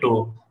inspiration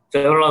to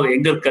several of the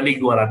younger colleagues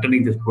who are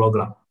attending this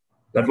program.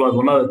 That was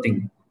one of the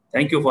things.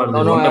 Thank you for this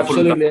wonderful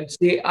absolutely. And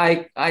see,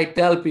 I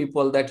tell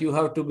people that you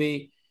have to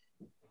be,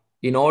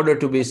 in order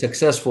to be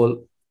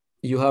successful,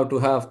 you have to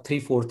have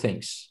 3-4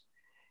 things.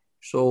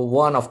 So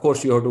one, of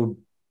course, you have to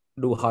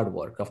do hard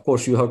work. Of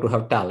course, you have to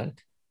have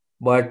talent,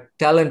 but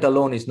talent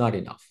alone is not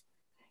enough.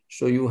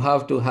 So you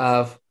have to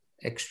have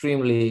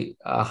extremely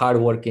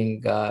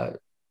hardworking.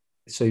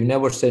 So you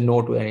never say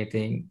no to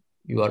anything.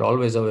 You are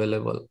always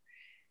available.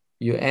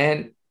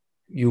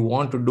 You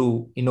want to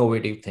do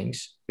innovative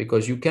things,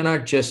 because you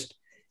cannot just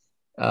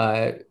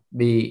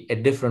be a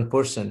different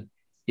person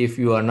if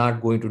you are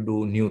not going to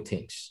do new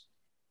things.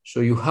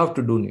 So you have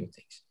to do new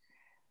things.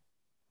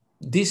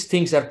 These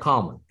things are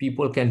common.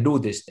 People can do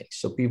these things.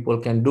 So people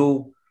can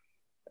do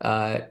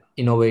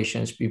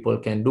innovations, people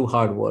can do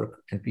hard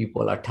work, and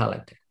people are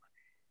talented.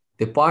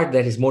 The part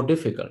that is more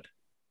difficult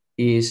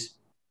is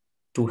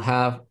to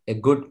have a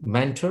good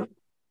mentor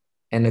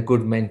and a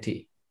good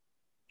mentee.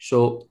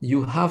 So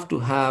you have to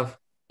have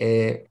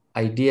an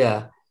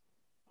idea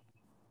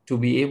to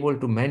be able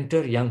to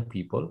mentor young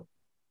people,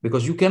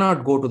 because you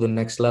cannot go to the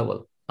next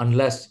level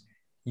unless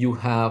you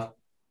have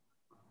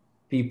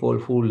people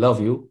who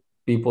love you,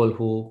 people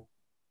who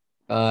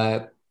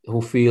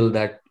feel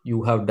that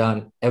you have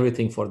done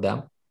everything for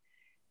them.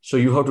 So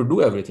you have to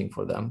do everything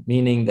for them,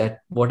 meaning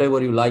that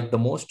whatever you like the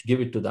most, give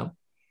it to them.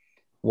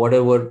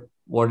 Whatever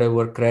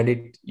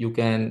credit you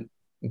can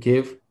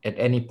give at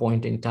any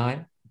point in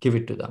time, give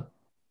it to them.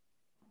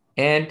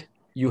 And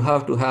you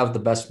have to have the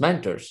best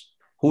mentors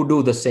who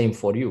do the same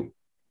for you,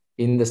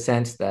 in the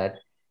sense that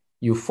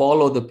you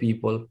follow the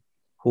people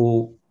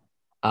who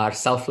are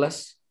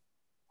selfless,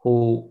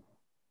 who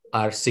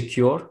are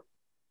secure,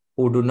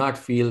 who do not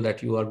feel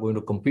that you are going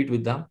to compete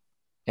with them,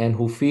 and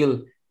who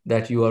feel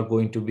that you are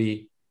going to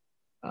be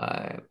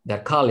their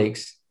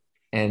colleagues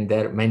and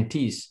their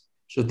mentees.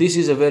 So this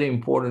is a very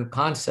important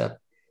concept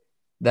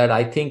that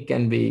I think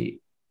can be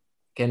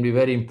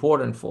very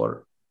important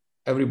for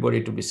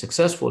everybody to be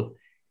successful,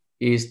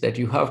 is that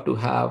you have to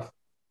have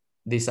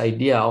this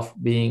idea of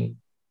being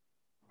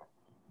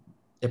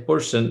a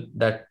person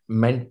that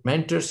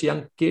mentors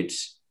young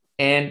kids,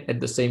 and at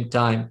the same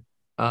time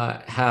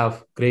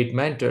have great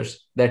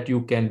mentors that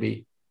you can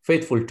be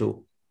faithful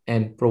to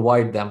and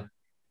provide them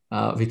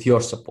with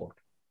your support.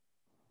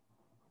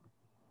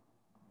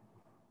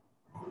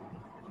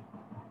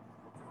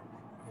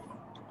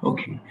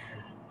 Okay.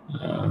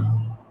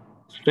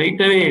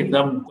 Straight away,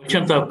 the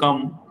questions have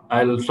come.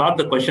 I'll start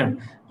the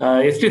question.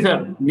 ST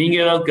sir,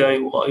 you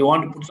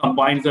want to put some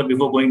points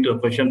before going to the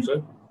question,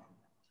 sir?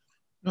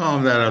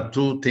 No, there are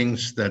two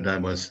things that I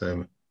was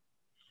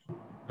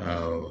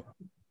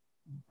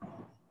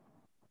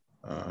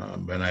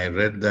when I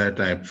read that,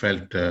 I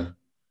felt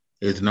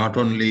it's not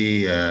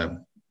only a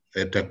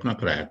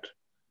technocrat,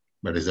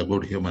 but is a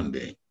good human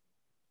being.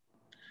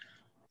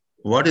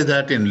 What is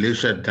that in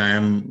leisure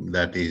time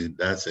that he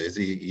does is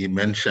he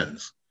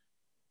mentions,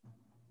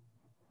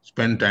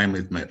 spend time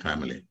with my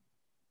family.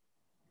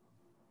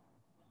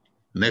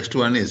 Next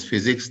one is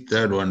physics,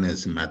 third one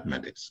is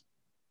mathematics.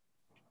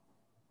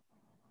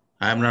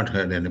 I have not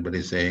heard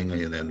anybody saying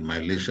in my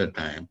leisure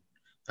time,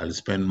 I'll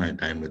spend my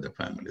time with the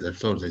family.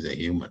 That's also a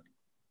human.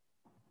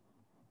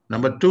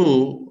 Number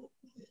two,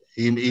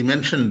 he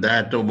mentioned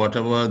that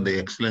whatever the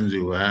excellence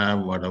you have,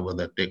 whatever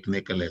the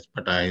technical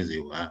expertise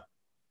you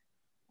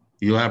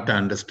have to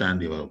understand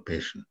your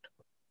patient.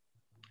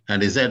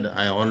 And he said,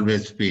 I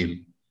always feel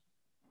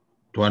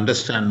to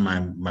understand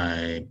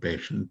my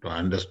patient, to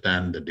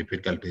understand the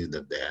difficulties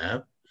that they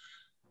have,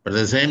 but at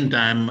the same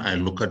time, I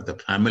look at the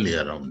family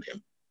around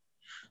him.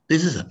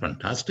 This is a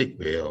fantastic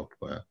way of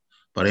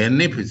for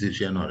any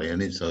physician or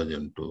any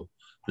surgeon to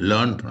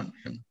learn from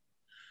him.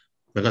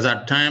 Because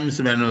at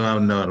times when we are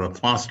in our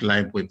fast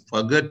life, we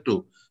forget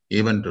to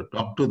even to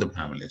talk to the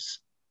families.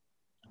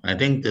 I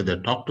think that they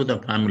talk to the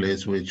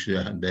families, which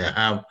they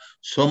have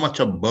so much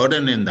of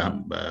burden in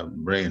the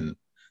brain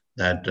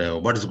that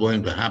what is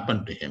going to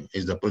happen to him?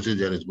 Is the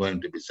procedure is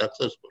going to be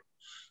successful?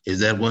 Is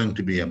there going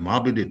to be a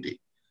morbidity?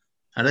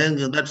 And I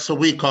think that's so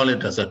we call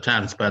it as a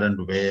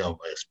transparent way of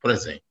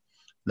expressing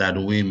that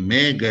we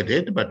may get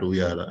it, but we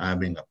are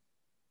having an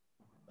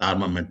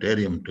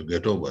armamentarium to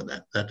get over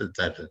that. That is.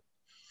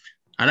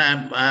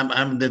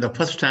 And the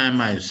first time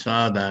I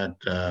saw that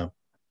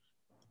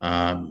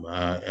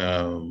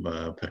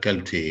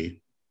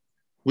faculty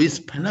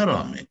with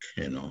panoramic,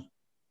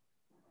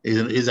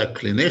 is a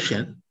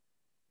clinician,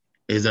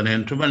 is an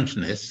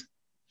interventionist,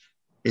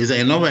 is an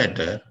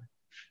innovator,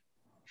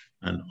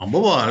 and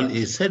above all,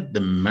 he said the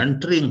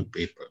mentoring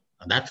people.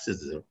 That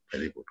is a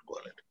very good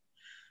quality.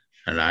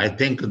 And I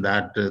think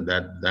that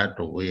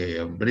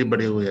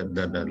everybody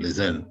that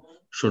listen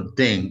should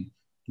think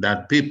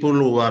that people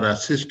who are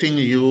assisting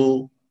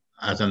you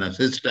as an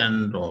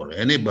assistant or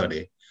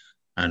anybody,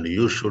 and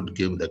you should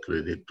give the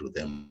credit to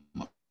them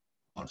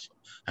also.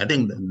 I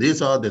think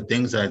these are the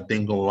things I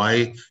think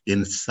why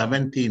in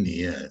 17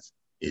 years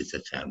is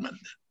a chairman.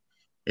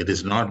 It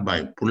is not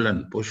by pull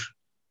and push,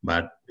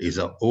 but is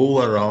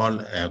overall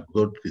a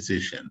good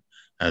decision.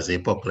 As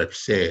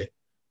Hippocrates say,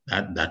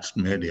 that's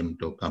made him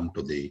to come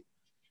to the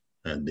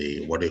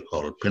what you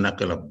call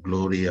pinnacle of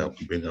glory of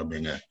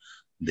becoming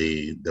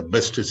the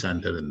best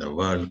center in the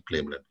world,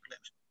 Cleveland Clinic.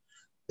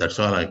 That's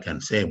all I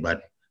can say,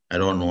 but I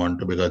don't want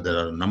to, because there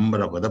are a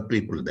number of other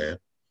people there.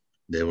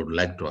 They would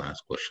like to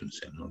ask questions.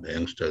 The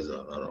youngsters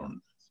are around.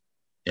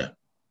 Yeah.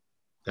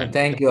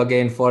 Thank you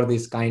again for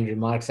these kind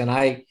remarks. And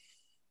I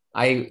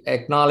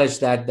acknowledge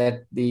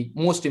that the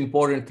most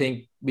important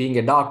thing being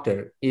a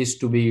doctor is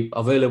to be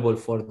available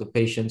for the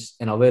patients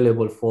and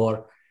available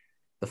for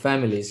the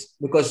families.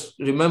 Because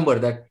remember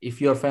that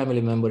if your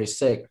family member is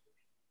sick,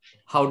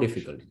 how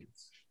difficult it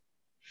is.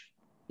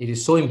 It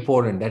is so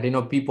important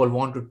that people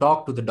want to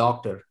talk to the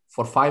doctor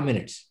for 5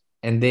 minutes,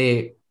 and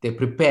they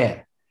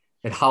prepare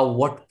that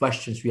what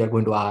questions we are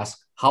going to ask,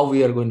 how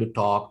we are going to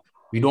talk.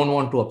 We don't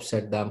want to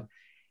upset them.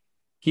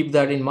 Keep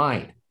that in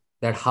mind,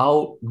 that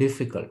how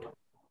difficult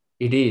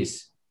it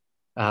is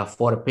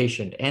for a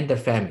patient and their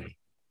family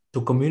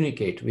to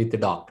communicate with the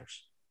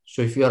doctors.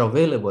 So if you are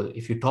available,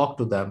 if you talk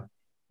to them,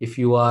 if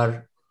you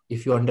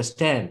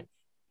understand,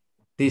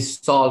 this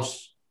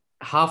solves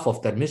half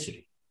of that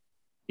misery.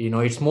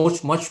 It's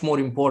much more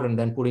important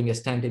than putting a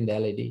stent in the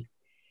LED.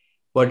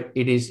 But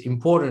it is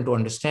important to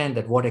understand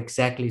that what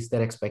exactly is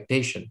their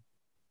expectation.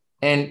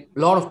 And a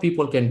lot of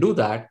people can do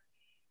that,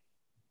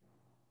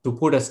 to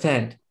put a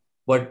stent,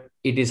 but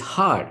it is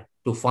hard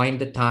to find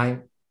the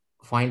time,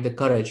 find the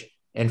courage,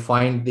 and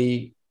find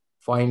the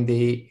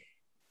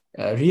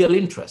real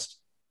interest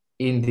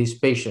in this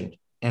patient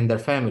and their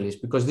families,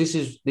 because this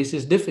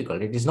is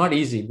difficult. It is not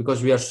easy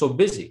because we are so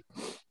busy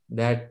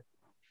that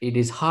it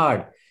is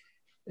hard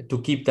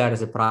to keep that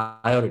as a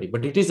priority,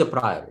 but it is a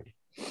priority.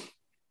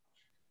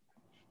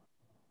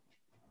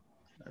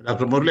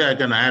 Dr. Murli, I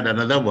can add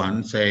another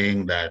one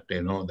saying that,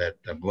 that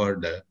the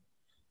word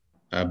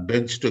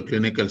bench to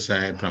clinical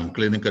side, from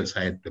clinical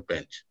side to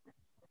bench,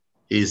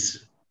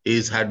 is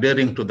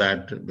adhering to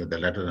that with the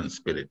letter and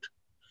spirit.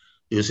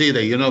 You see,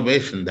 the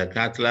innovation, the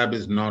cath lab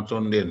is not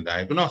only in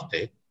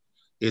diagnostic,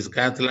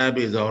 cath lab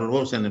is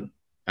always in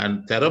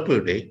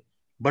therapeutic,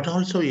 but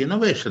also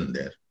innovation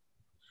there.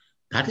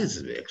 That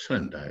is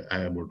excellent.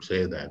 I would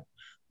say that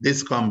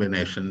this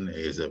combination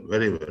is a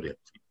very, very excellent.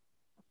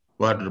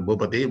 What,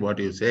 Bhupati, what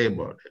do you say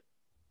about it?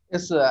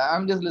 Yes, sir.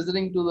 I'm just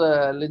listening to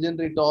the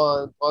legendary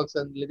talks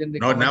and legendary.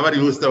 No, never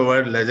use the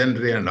word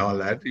legendary and all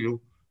that.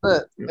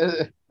 Sir,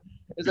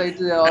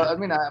 I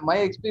mean, my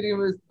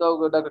experience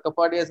with Dr.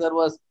 Kapadia sir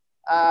was,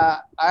 I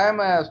am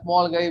a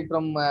small guy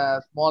from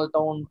a small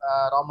town,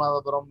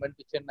 Ramanathapuram, went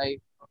to Chennai.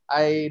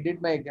 I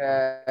did my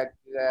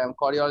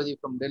cardiology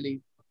from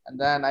Delhi, and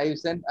then I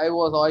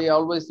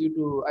always used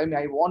to. I mean,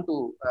 I want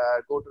to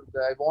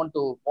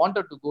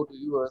wanted to go to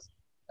US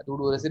to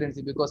do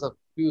residency because of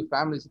few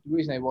family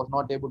situation. I was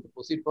not able to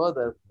proceed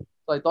further.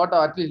 So I thought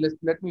at least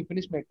let me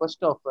finish my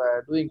quest of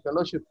doing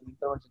fellowship in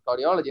interventional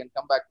cardiology and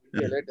come back to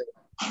India later.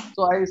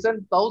 So I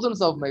sent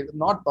thousands of mails,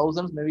 not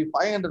thousands, maybe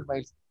 500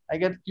 mails. I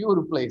get few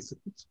replies.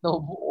 So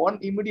one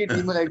immediate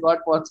email I got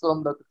was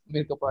from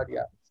Dr.Samir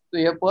Kapadia. So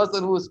a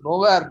person who is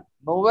nowhere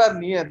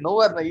near,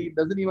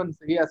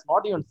 he has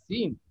not even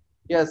seen.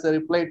 He has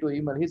replied to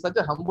email. He's such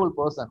a humble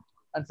person.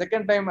 And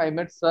second time I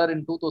met sir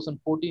in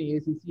 2014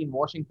 ACC in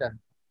Washington,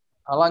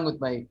 along with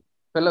my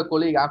fellow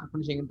colleague after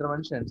finishing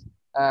interventions,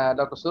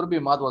 Dr. Surabhi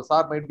Madhwal.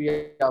 Sir might be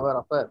aware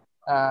of her.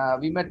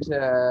 We met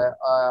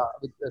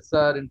with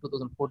sir in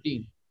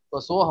 2014. He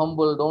was so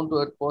humble, down to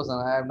earth person.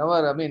 I have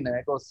never,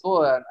 it was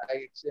so,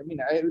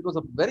 it was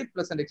a very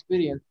pleasant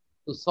experience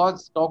to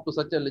talk to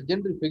such a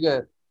legendary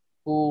figure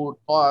who,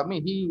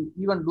 he,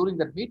 even during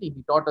that meeting,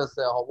 he taught us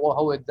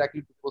how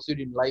exactly to proceed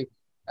in life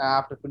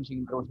after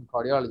finishing interventional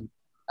cardiology.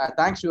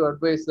 Thanks to your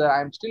advice,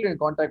 I'm still in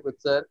contact with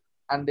sir.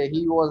 And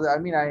he was, I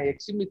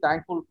extremely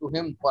thankful to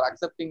him for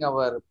accepting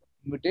our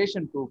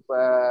invitation to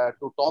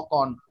talk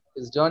on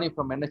his journey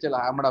from NHL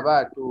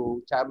Ahmedabad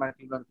to Chairman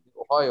Cleveland,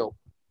 Ohio.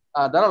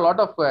 There are a lot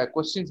of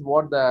questions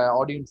what the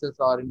audiences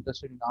are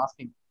interested in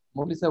asking.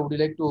 Murli sir, would you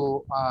like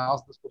to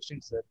ask this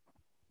question, sir?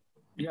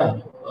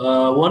 Yeah,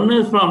 one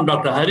is from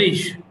Dr.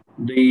 Harish.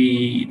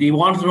 He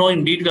wants to know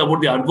in detail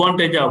about the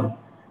advantage of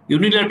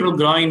unilateral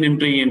groin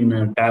entry in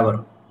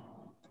TAVR.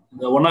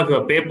 One of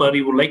your paper,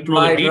 you would like to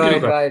know the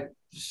details. Right.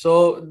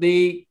 So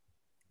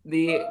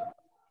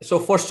so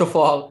first of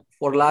all,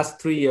 for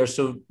last 3 years,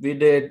 so we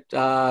did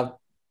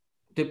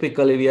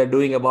typically we are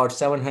doing about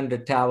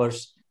 700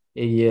 TAVRs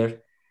a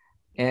year.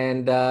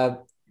 And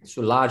it's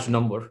a large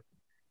number.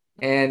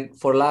 And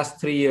for last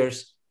 3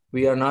 years,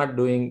 we are not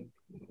doing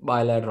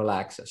bilateral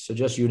access, so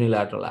just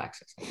unilateral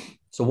access.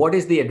 So what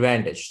is the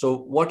advantage? So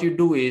what you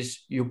do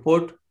is you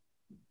put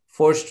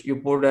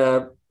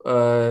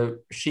a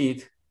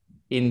sheath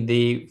in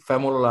the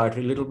femoral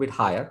artery a little bit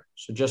higher,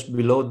 so just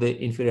below the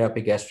inferior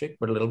epigastric,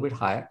 but a little bit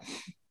higher,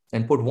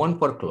 and put one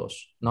per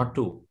close, not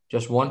two,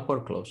 just one per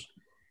close.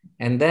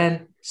 And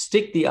then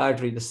stick the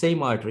artery, the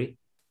same artery,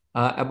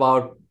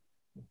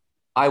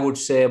 I would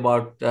say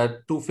about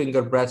 2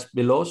 finger breadths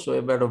below, so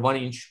about 1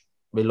 inch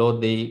below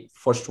the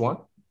first one,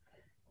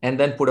 and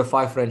then put a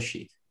 5 French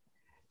sheath.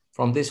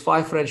 From this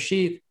 5 French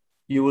sheath,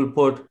 you will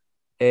put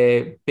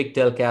a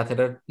pigtail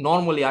catheter.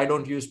 Normally, I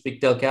don't use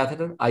pigtail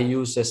catheter. I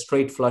use a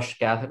straight flush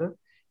catheter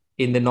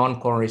in the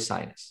non-coronary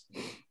sinus.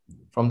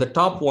 From the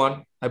top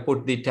one, I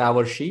put the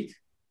TAVR sheath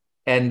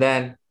and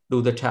then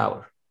do the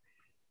TAVR.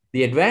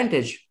 The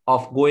advantage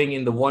of going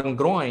in the one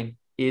groin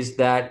is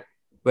that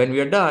when we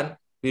are done,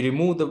 we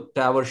remove the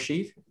TAVR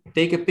sheath,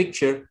 take a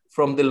picture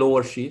from the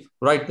lower sheath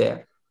right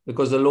there,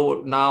 because the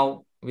lower,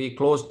 now we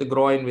close the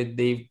groin with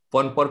the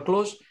one per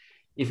close.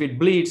 If it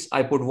bleeds,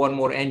 I put one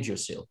more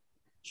angiosyl.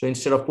 So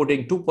instead of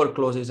putting 2 per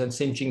closes and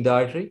cinching the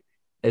artery,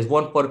 there's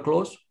 1 per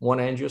close, 1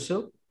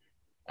 angiosyl.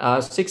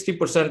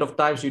 60% of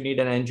times you need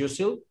an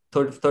angiosyl,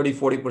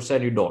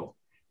 30-40% you don't.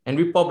 And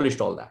we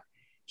published all that.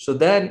 So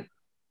then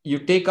you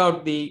take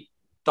out the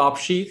top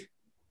sheath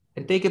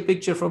and take a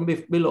picture from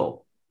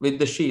below with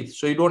the sheath.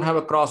 So you don't have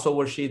a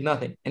crossover sheath,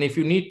 nothing. And if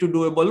you need to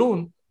do a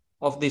balloon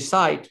of the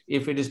site,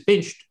 if it is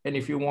pinched and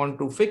if you want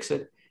to fix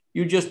it,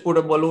 you just put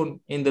a balloon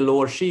in the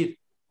lower sheath,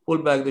 pull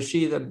back the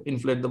sheath and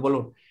inflate the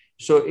balloon.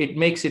 So it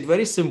makes it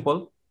very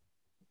simple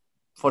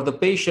for the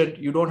patient.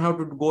 You don't have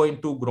to go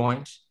in 2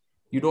 groins.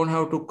 You don't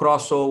have to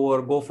cross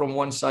over, go from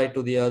one side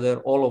to the other,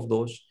 all of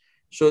those.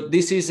 So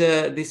this is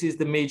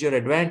the major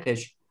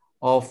advantage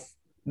of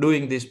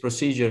doing this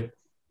procedure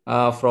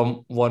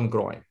from one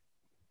groin.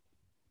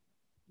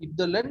 If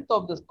the length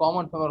of this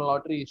common femoral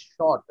artery is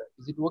short,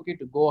 is it okay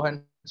to go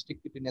and stick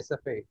it in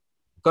SFA?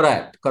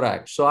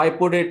 Correct. So I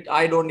put it,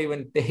 I don't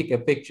even take a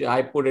picture.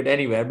 I put it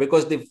anywhere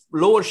because the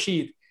lower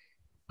sheath,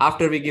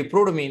 after we give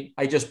protamine,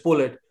 I just pull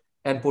it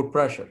and put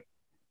pressure.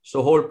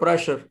 So hold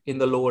pressure in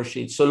the lower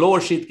sheath. So lower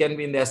sheath can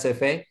be in the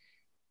SFA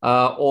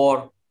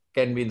or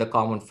can be in the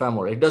common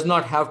femoral. It does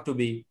not have to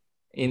be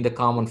in the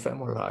common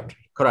femoral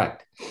artery.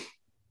 Correct.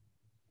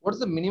 What's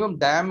the minimum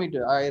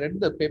diameter? I read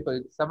the paper,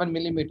 it's 7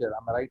 millimeter.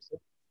 Am I right, sir?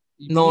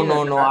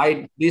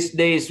 No. These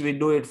days we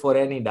do it for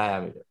any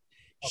diameter.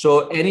 Okay.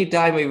 So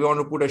anytime we want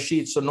to put a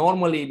sheath. So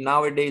normally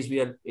nowadays we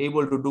are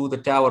able to do the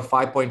TAVR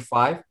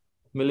 5.5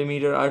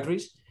 millimeter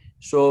arteries.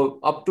 So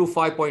up to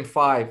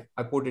 5.5,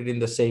 I put it in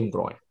the same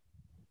groin.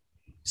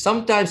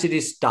 Sometimes it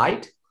is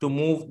tight to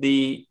move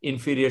the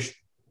inferior.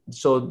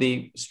 So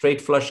the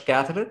straight flush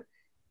catheter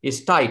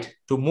is tight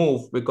to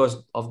move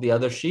because of the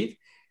other sheath.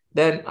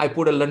 Then I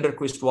put a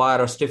Lunderquist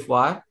wire or stiff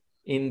wire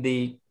in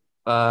the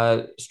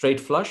straight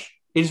flush.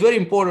 It's very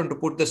important to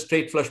put the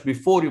straight flush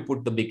before you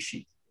put the big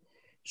sheath.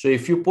 So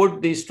if you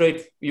put the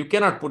straight, you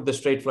cannot put the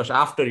straight flush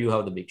after you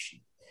have the big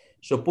sheath.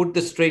 So put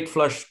the straight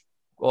flush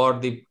or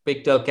the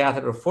pigtail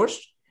catheter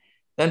first,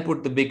 then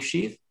put the big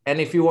sheath. And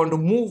if you want to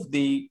move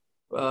the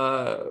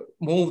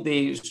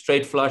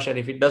straight flush, and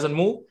if it doesn't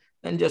move,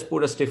 then just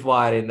put a stiff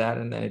wire in that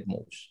and then it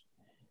moves.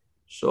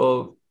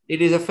 So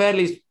it is a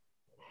fairly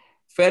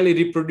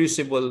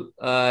reproducible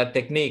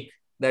technique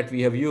that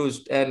we have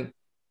used. And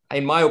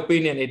in my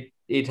opinion,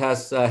 it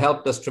has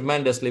helped us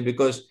tremendously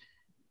because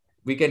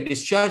we can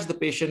discharge the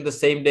patient the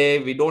same day.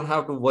 We don't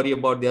have to worry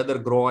about the other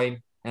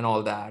groin and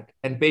all that.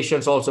 And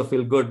patients also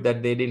feel good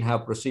that they didn't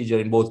have procedure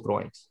in both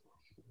groins.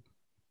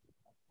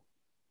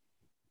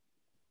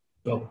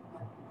 So,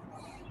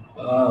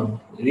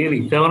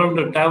 really,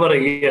 700 TAVR a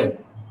year.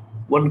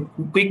 One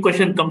quick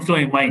question comes to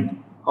my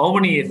mind. How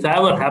many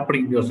TAVR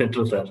happening in your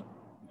center, sir?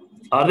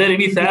 Are there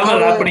any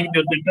TAVR happening in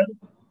your center?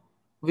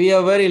 We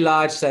are very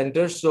large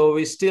centers, so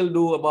we still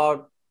do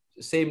about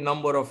the same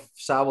number of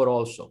TAVR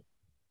also.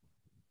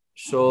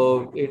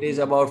 So it is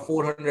about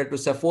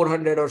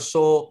 400 or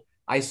so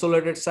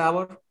isolated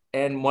TAVR,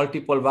 and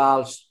multiple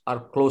valves are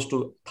close to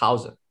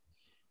 1,000.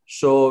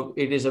 So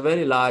it is a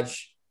very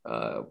large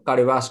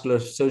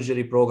cardiovascular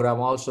surgery program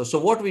also. So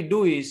what we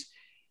do is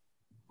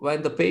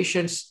when the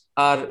patients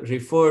are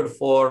referred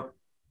for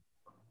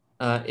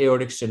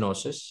aortic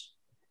stenosis,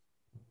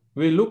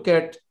 we look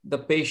at the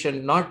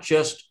patient not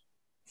just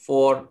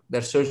for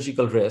their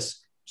surgical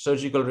risk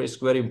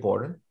very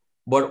important,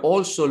 but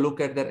also look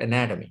at their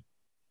anatomy.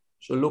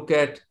 So look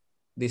at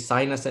the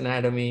sinus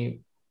anatomy,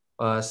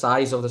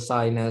 size of the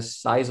sinus,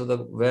 size of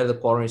where the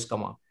coronaries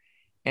come up,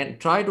 and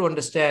try to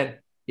understand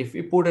if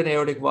we put an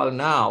aortic valve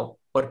now,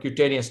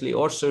 percutaneously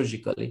or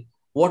surgically,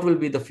 what will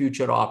be the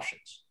future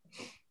options?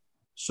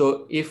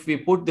 So if we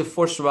put the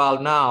first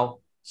valve now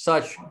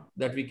such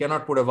that we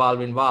cannot put a valve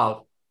in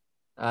valve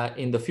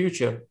in the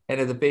future, and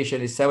if the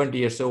patient is 70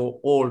 years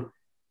old,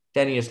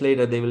 10 years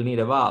later, they will need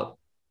a valve.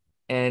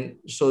 And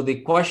so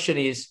the question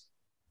is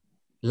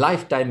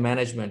lifetime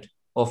management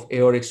of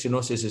aortic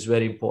stenosis is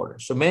very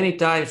important. So many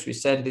times we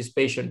send this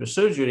patient to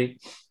surgery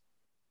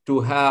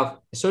to have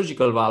a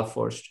surgical valve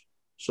first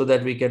so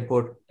that we can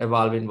put a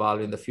valve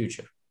in the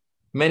future.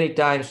 Many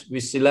times we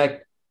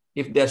select,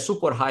 if they're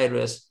super high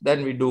risk,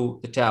 then we do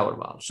the TAVR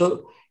valve.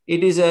 So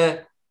it is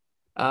a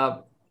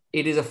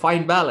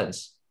fine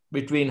balance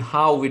between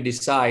how we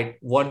decide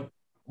one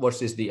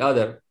versus the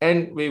other.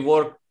 And we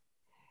work,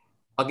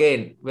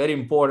 again, very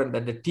important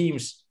that the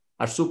teams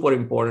are super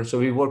important. So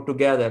we work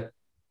together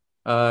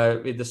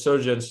with the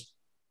surgeons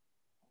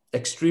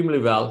extremely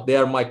well. They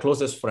are my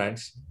closest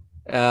friends.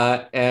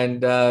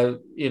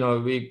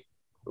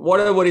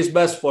 Whatever is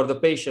best for the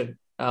patient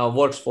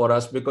works for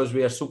us because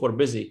we are super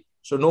busy.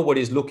 So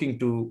nobody is looking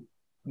to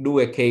do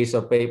a case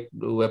or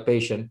do a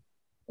patient.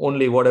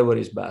 Only whatever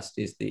is best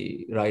is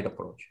the right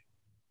approach.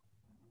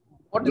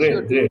 What is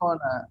your take on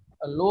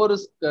a low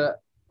risk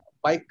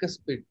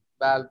bicuspid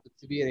valve with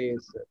severe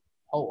AS?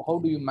 How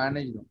do you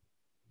manage them?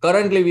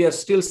 Currently, we are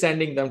still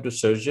sending them to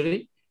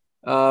surgery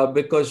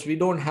because we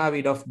don't have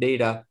enough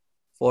data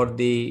for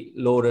the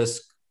low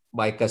risk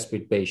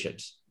bicuspid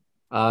patients.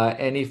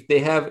 And if they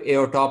have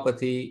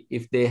aortopathy,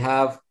 if they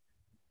have,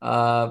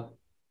 again,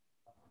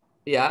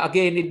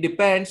 it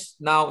depends.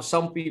 Now,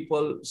 some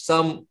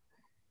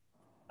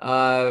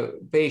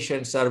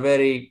patients are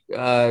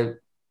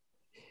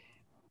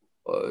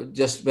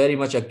just very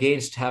much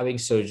against having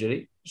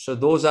surgery. So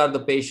those are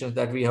the patients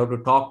that we have to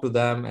talk to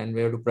them and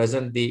we have to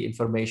present the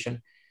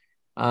information.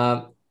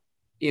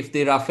 If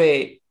there's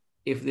a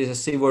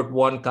Sievert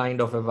 1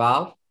 kind of a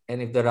valve,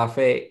 and if the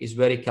raphe is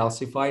very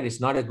calcified, it's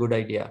not a good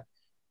idea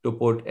to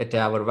put a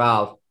TAVR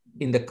valve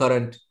with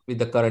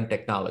the current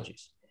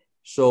technologies.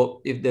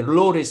 So if the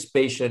low risk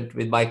patient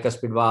with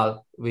bicuspid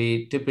valve,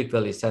 we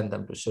typically send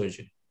them to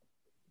surgery.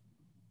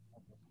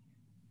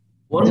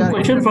 One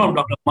question from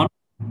Dr. Man.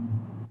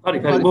 Sorry,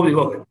 go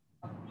ahead.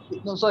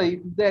 No, sorry.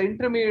 If they're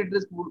intermediate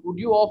risk, would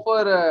you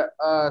offer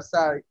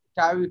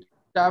TAVR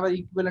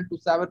equivalent to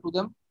SAVR to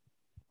them?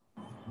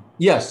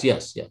 Yes.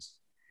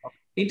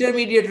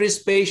 Intermediate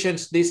risk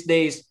patients these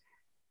days,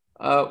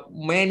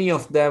 many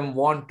of them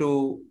want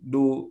to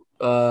do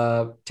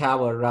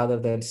TAVR rather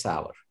than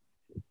SAVR.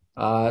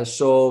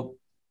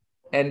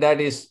 And that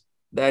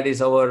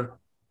is our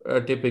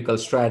typical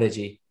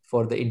strategy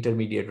for the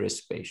intermediate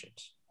risk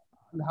patients.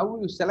 And how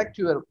will you select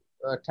your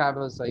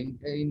TAVRs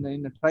in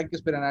the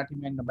tricuspid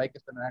anatomy and the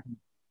bicuspid anatomy,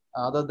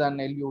 other than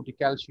LUT,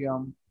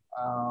 calcium,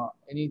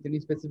 any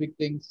specific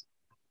things?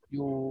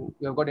 You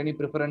have got any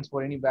preference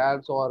for any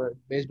valves or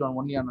based on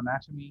only on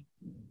anatomy?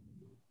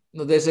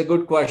 No, that's a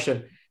good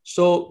question.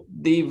 So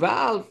the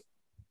valve,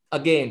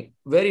 again,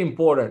 very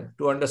important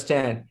to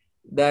understand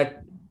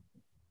that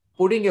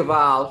putting a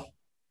valve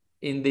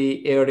in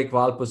the aortic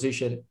valve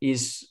position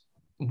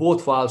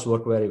both valves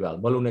work very well,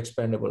 balloon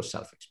expandable,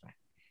 self-expand.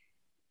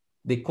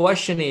 The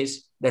question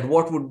is that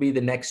what would be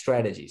the next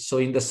strategy? So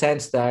in the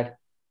sense that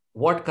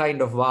what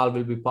kind of valve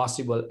will be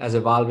possible as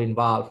a valve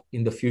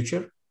in the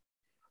future?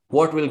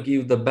 What will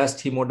give the best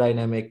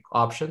hemodynamic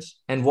options,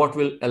 and what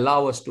will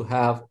allow us to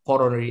have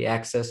coronary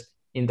access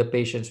in the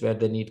patients where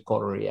they need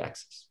coronary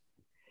access.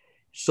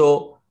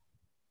 So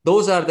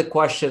those are the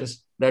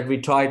questions that we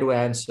try to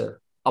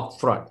answer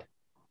upfront.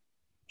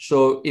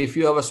 So if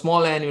you have a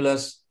small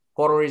annulus,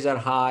 coronaries are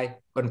high,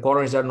 and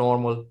coronaries are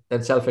normal,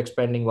 then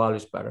self-expanding valve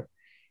is better.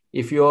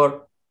 If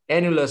your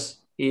annulus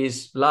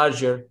is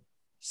larger,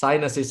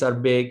 sinuses are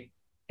big,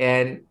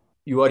 and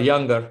you are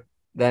younger,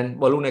 then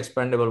balloon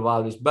expandable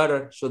valve is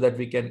better so that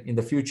we can, in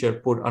the future,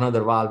 put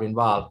another valve in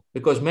valve.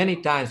 Because many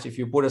times, if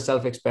you put a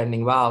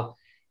self-expanding valve,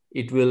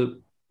 it will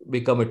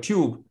become a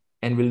tube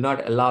and will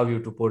not allow you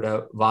to put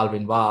a valve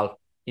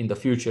in the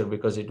future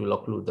because it will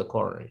occlude the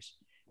coronaries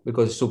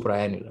because it's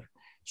supraannular.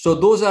 So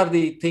those are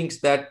the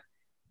things that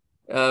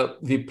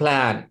we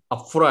plan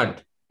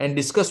upfront and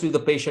discuss with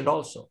the patient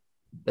also,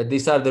 that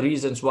these are the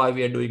reasons why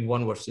we are doing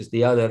one versus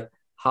the other,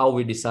 how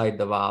we decide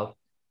the valve,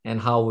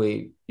 and how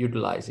we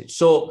utilize it.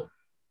 So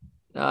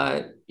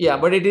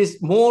but it is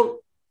more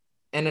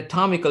an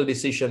anatomical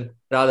decision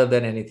rather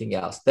than anything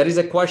else. There is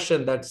a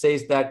question that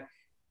says that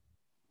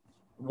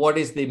what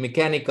is the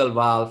mechanical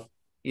valve?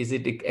 Is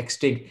it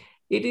extinct?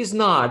 It is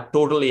not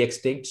totally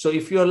extinct. So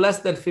if you're less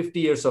than 50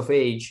 years of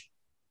age,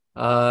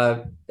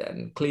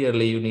 then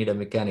clearly you need a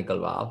mechanical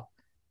valve.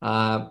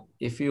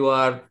 If you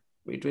are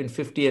between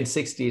 50 and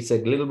 60, it's a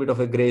little bit of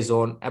a gray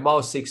zone.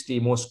 Above 60,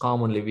 most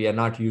commonly, we are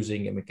not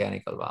using a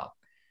mechanical valve.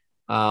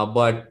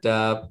 But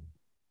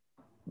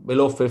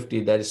below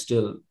 50, that is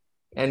still,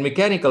 and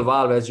mechanical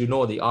valve, as you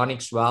know, the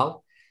Onyx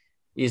valve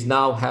is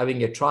now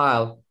having a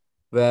trial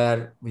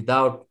where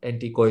without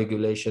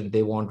anticoagulation,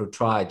 they want to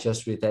try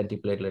just with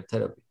antiplatelet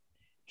therapy.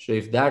 So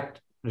if that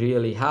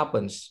really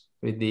happens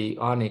with the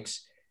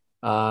Onyx,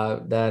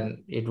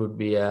 then it would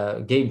be a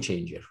game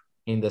changer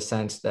in the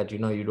sense that,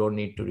 you don't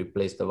need to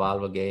replace the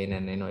valve again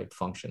and, it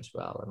functions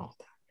well and all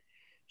that.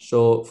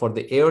 So for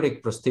the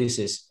aortic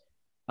prosthesis,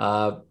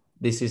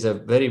 this is a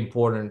very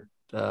important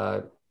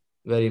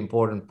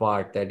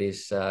part that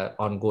is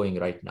ongoing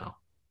right now.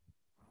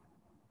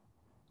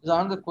 So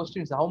another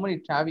question is how many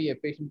TAVI a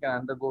patient can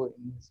undergo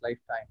in his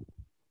lifetime?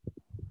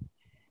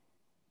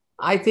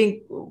 I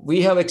think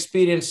we have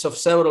experience of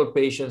several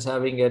patients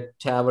having a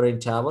TAVR in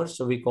TAVR.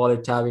 So we call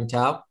it TAV in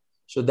TAV.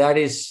 So that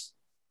is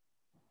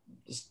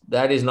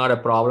not a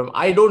problem.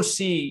 I don't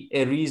see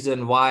a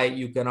reason why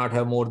you cannot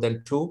have more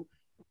than two,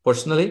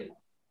 personally.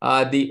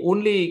 The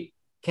only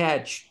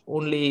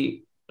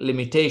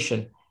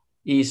limitation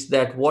is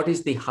that what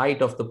is the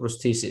height of the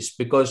prosthesis?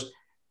 Because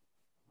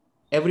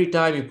every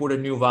time you put a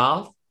new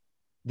valve,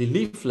 the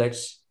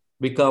leaflets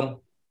become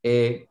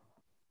a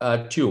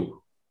tube.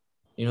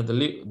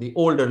 The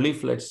older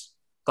leaflets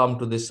come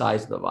to the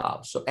size of the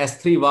valve. So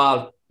S3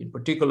 valve in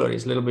particular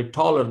is a little bit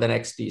taller than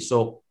XT.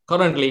 So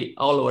currently,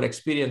 all our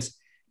experience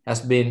has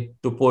been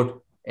to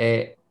put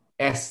a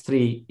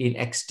S3 in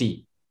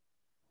XT.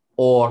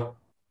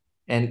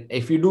 And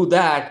if you do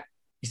that,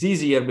 it's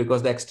easier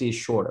because the XT is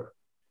shorter.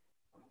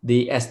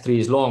 The S3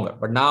 is longer.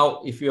 But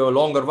now, if you have a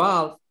longer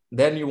valve,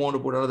 then you want to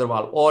put another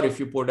valve. Or if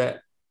you put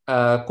a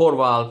core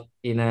valve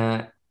in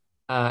a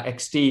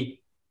XT,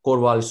 core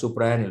valve is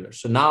supraannular.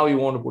 So now you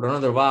want to put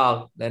another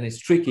valve, then it's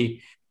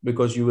tricky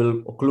because you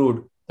will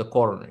occlude the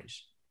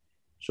coronaries.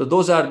 So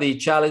those are the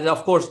challenges.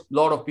 Of course, a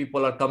lot of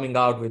people are coming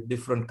out with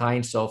different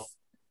kinds of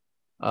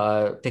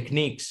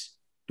techniques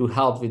to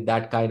help with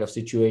that kind of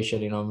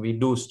situation. We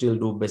still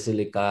do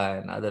basilica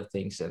and other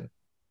things. And,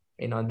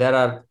 there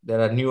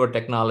are newer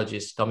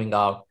technologies coming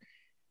out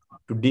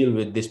to deal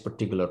with this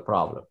particular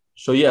problem.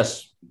 So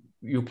yes,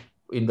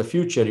 in the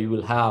future, you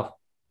will have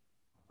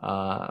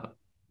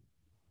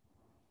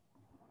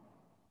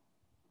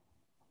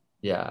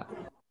Yeah.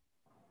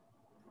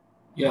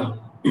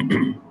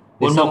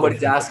 If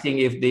somebody's asking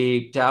if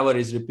the TAVR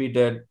is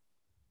repeated,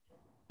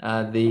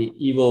 the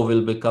EVO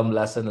will become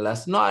less and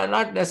less. No,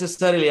 not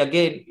necessarily.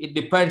 Again, it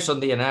depends on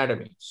the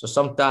anatomy. So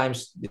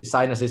sometimes the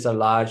sinuses are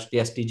large, the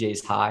STJ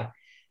is high.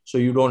 So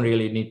you don't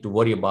really need to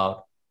worry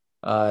about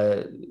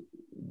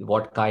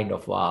what kind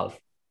of valve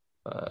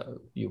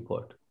you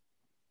put.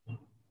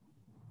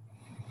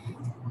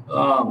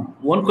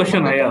 One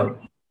question I have.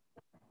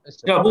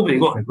 Yes, Yeah, Bhupri,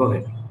 go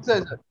ahead.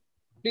 Sir.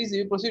 Please,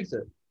 you proceed,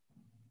 sir.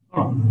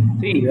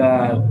 See,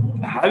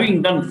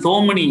 having done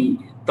so many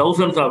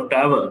thousands of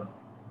TAVR,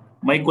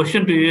 my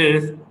question to you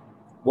is,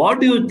 what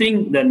do you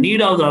think the need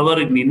of the hour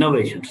in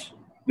innovations?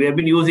 We have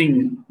been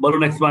using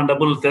balloon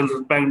expandable,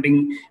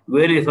 self-expanding,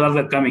 various others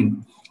are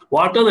coming.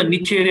 What are the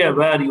niche area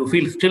where you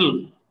feel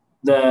still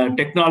the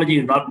technology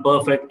is not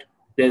perfect,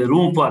 there's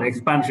room for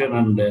expansion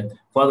and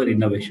further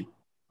innovation?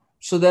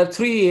 So there are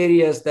three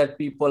areas that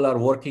people are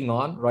working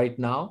on right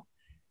now.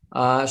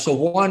 So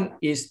one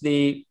is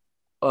the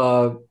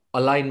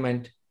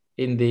alignment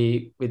with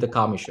the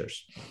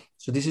commissures.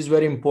 So this is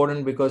very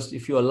important because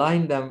if you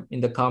align them in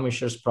the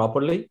commissures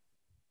properly,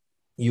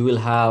 you will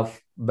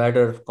have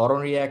better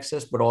coronary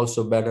access, but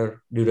also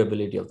better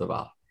durability of the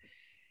valve.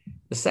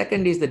 The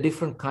second is the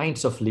different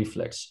kinds of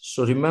leaflets.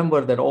 So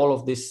remember that all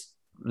of these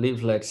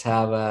leaflets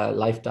have a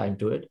lifetime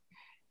to it,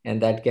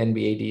 and that can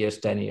be 80 years,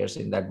 10 years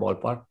in that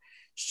ballpark.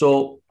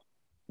 So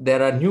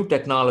there are new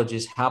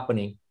technologies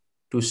happening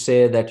to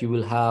say that you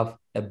will have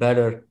a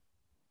better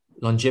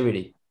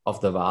longevity of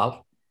the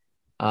valve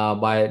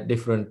by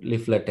different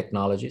leaflet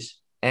technologies.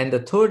 And the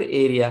third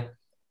area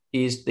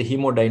is the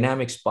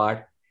hemodynamics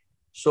part.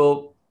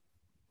 So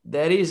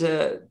there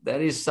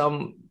is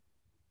some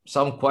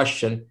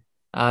question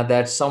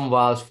that some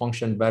valves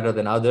function better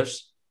than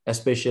others,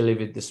 especially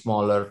with the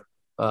smaller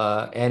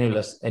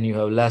annulus, and you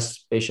have less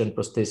patient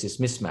prosthesis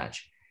mismatch.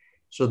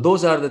 So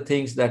those are the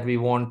things that we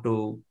want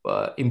to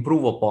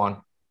improve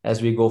upon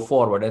as we go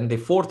forward. And the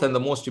fourth and the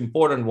most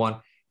important one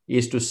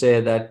is to say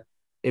that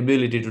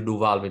ability to do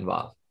valve in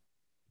valve.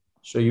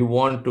 So you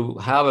want to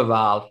have a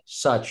valve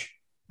such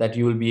that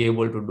you will be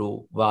able to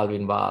do valve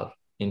in valve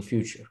in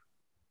future.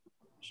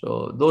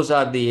 So those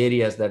are the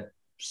areas that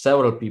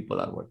several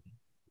people are working.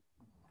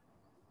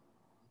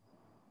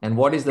 And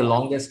what is the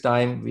longest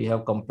time we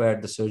have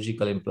compared the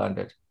surgical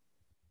implanted?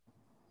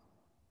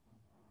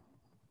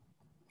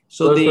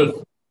 So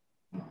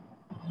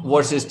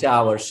versus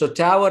TAVR. So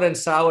TAVR and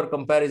SAVR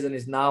comparison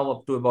is now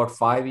up to about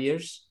 5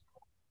 years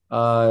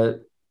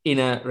in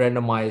a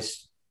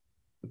randomized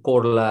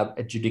core lab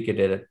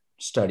adjudicated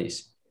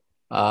studies.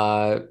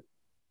 I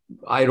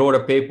wrote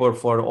a paper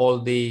for all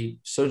the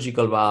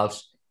surgical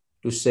valves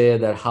to say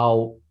that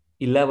how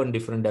 11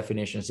 different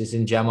definitions is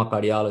in JAMA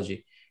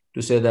Cardiology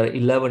to say there are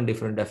 11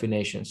 different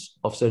definitions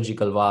of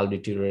surgical valve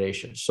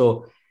deterioration.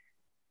 So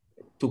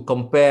to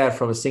compare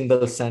from a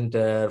single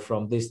center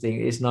from this thing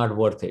is not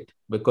worth it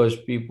because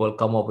people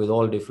come up with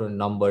all different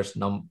numbers,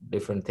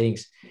 different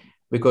things.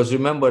 Because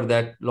remember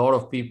that a lot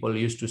of people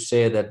used to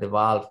say that the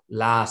valve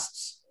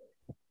lasts.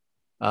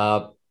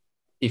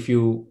 If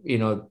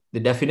the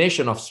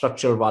definition of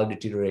structural valve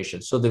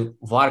deterioration. So the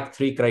VARC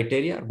 3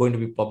 criteria are going to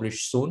be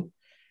published soon,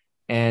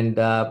 and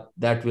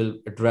that will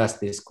address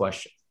this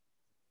question.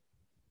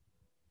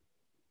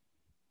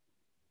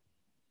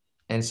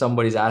 And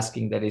somebody's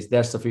asking that is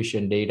there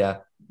sufficient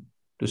data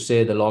to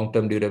say the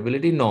long-term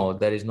durability? No,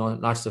 there is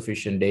not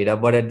sufficient data.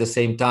 But at the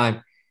same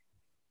time,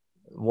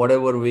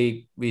 whatever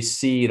we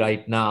see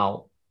right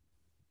now,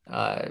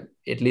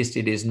 at least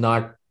it is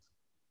not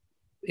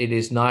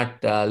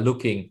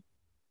looking,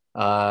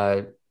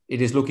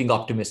 it is looking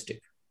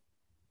optimistic.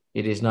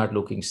 It is not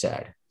looking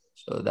sad.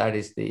 So that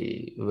is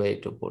the way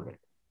to put it.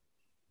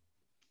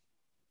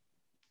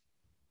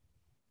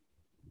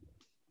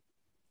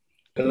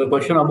 There's a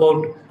question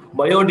about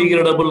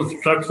biodegradable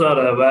struts or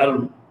a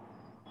valve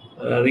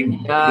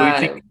ring. Do you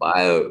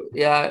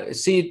think?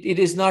 See, it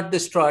is not the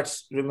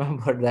struts.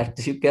 Remember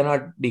that you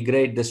cannot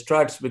degrade the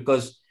struts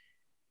because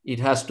it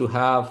has to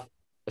have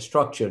a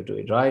structure to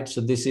it, right?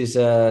 So this is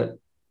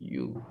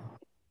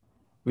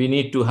we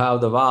need to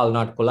have the valve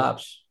not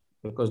collapse,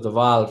 because the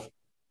valve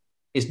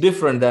is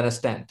different than a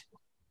stent.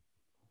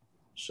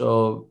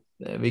 So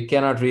we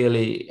cannot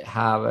really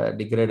have a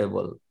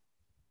degradable.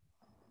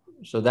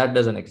 So that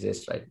doesn't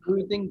exist, right? Do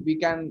you think we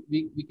can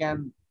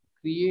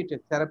create a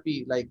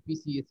therapy like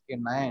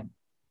PCSK9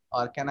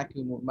 or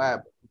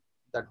canakinumab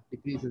that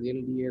decreases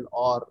LDL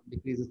or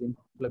decreases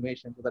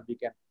inflammation, so that we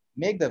can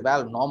make the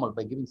valve normal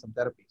by giving some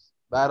therapies?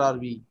 Where are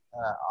we?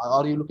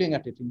 Are you looking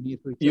at it in near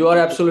future? You are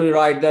absolutely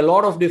right. There are a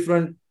lot of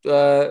different,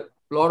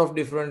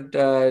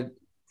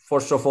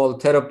 first of all,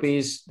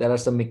 therapies. There are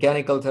some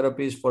mechanical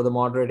therapies for the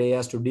moderate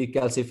AS to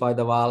decalcify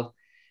the valve.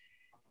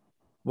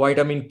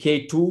 Vitamin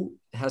K2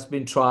 has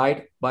been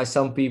tried by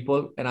some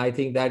people, and I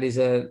think that is,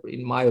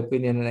 in my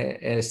opinion,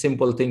 a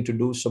simple thing to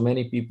do. So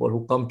many people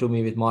who come to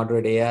me with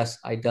moderate AS,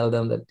 I tell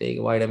them that take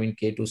a vitamin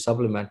K2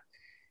 supplement,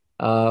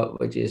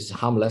 which is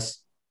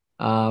harmless,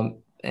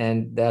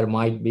 and there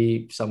might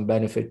be some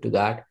benefit to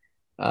that.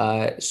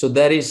 So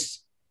there is,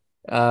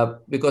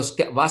 because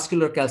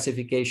vascular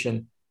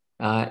calcification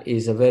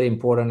is a very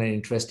important and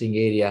interesting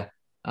area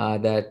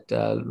that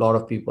a lot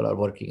of people are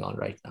working on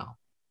right now.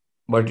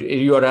 But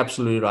you are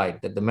absolutely right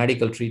that the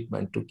medical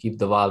treatment to keep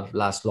the valve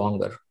last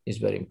longer is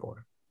very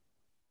important.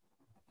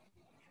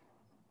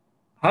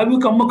 Have you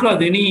come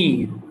across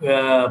any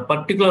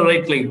particular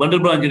right, like bundle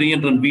branch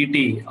reentrant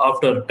VT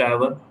after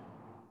TAVR?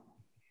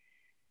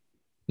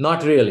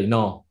 Not really,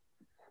 no.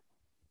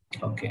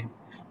 Okay.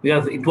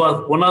 Because it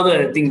was one of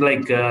the things,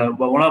 like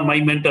one of my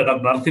mentor,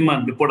 Dr.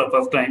 Narasimhan, reported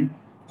first time,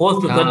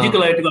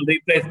 post-surgical atrial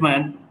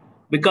replacement,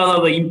 because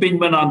of the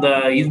impingement on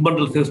the his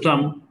bundle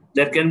system,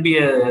 there can be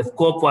a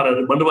scope for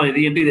a bundle branch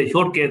reentry, the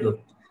short cases.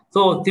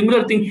 So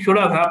similar things should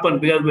have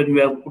happened, because when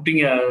we are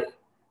putting a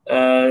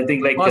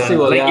thing like...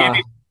 Possible, yeah.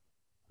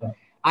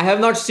 I have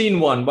not seen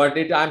one, but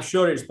I'm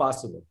sure it's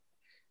possible.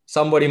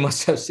 Somebody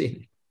must have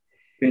seen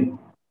it.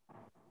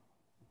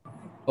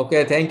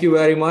 Okay, thank you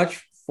very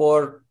much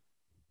for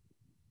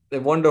the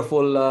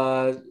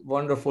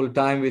wonderful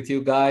time with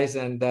you guys,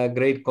 and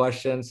great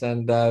questions,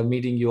 and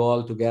meeting you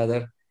all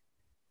together.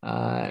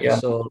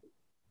 So,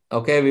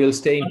 okay, we will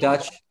stay in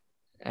touch,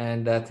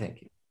 and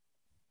thank you.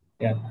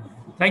 Yeah,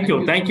 thank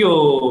you,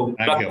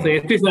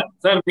 Dr.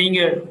 Sir, being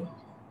here.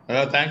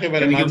 Thank you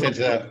very much.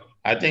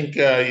 I think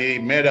he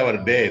made our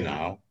day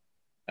now.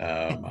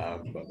 A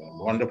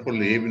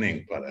wonderful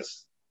evening for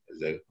us.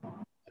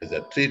 It's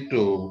a treat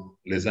to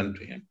listen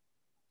to him.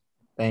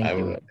 Thank you. I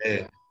will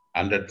say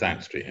 100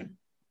 thanks to him.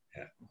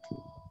 Yeah.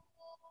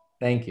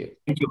 Thank you.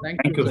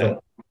 Thank you, sir.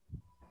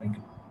 Thank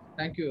you.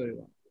 Thank you,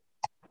 everyone.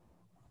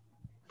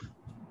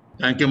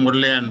 Thank you,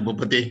 Murli and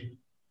Bhupati.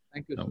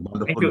 Thank you.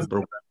 Wonderful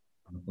program.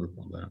 Wonderful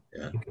program.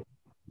 Yeah.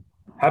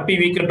 Happy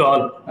weekend to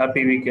all.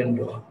 Happy weekend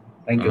to all.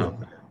 Thank you.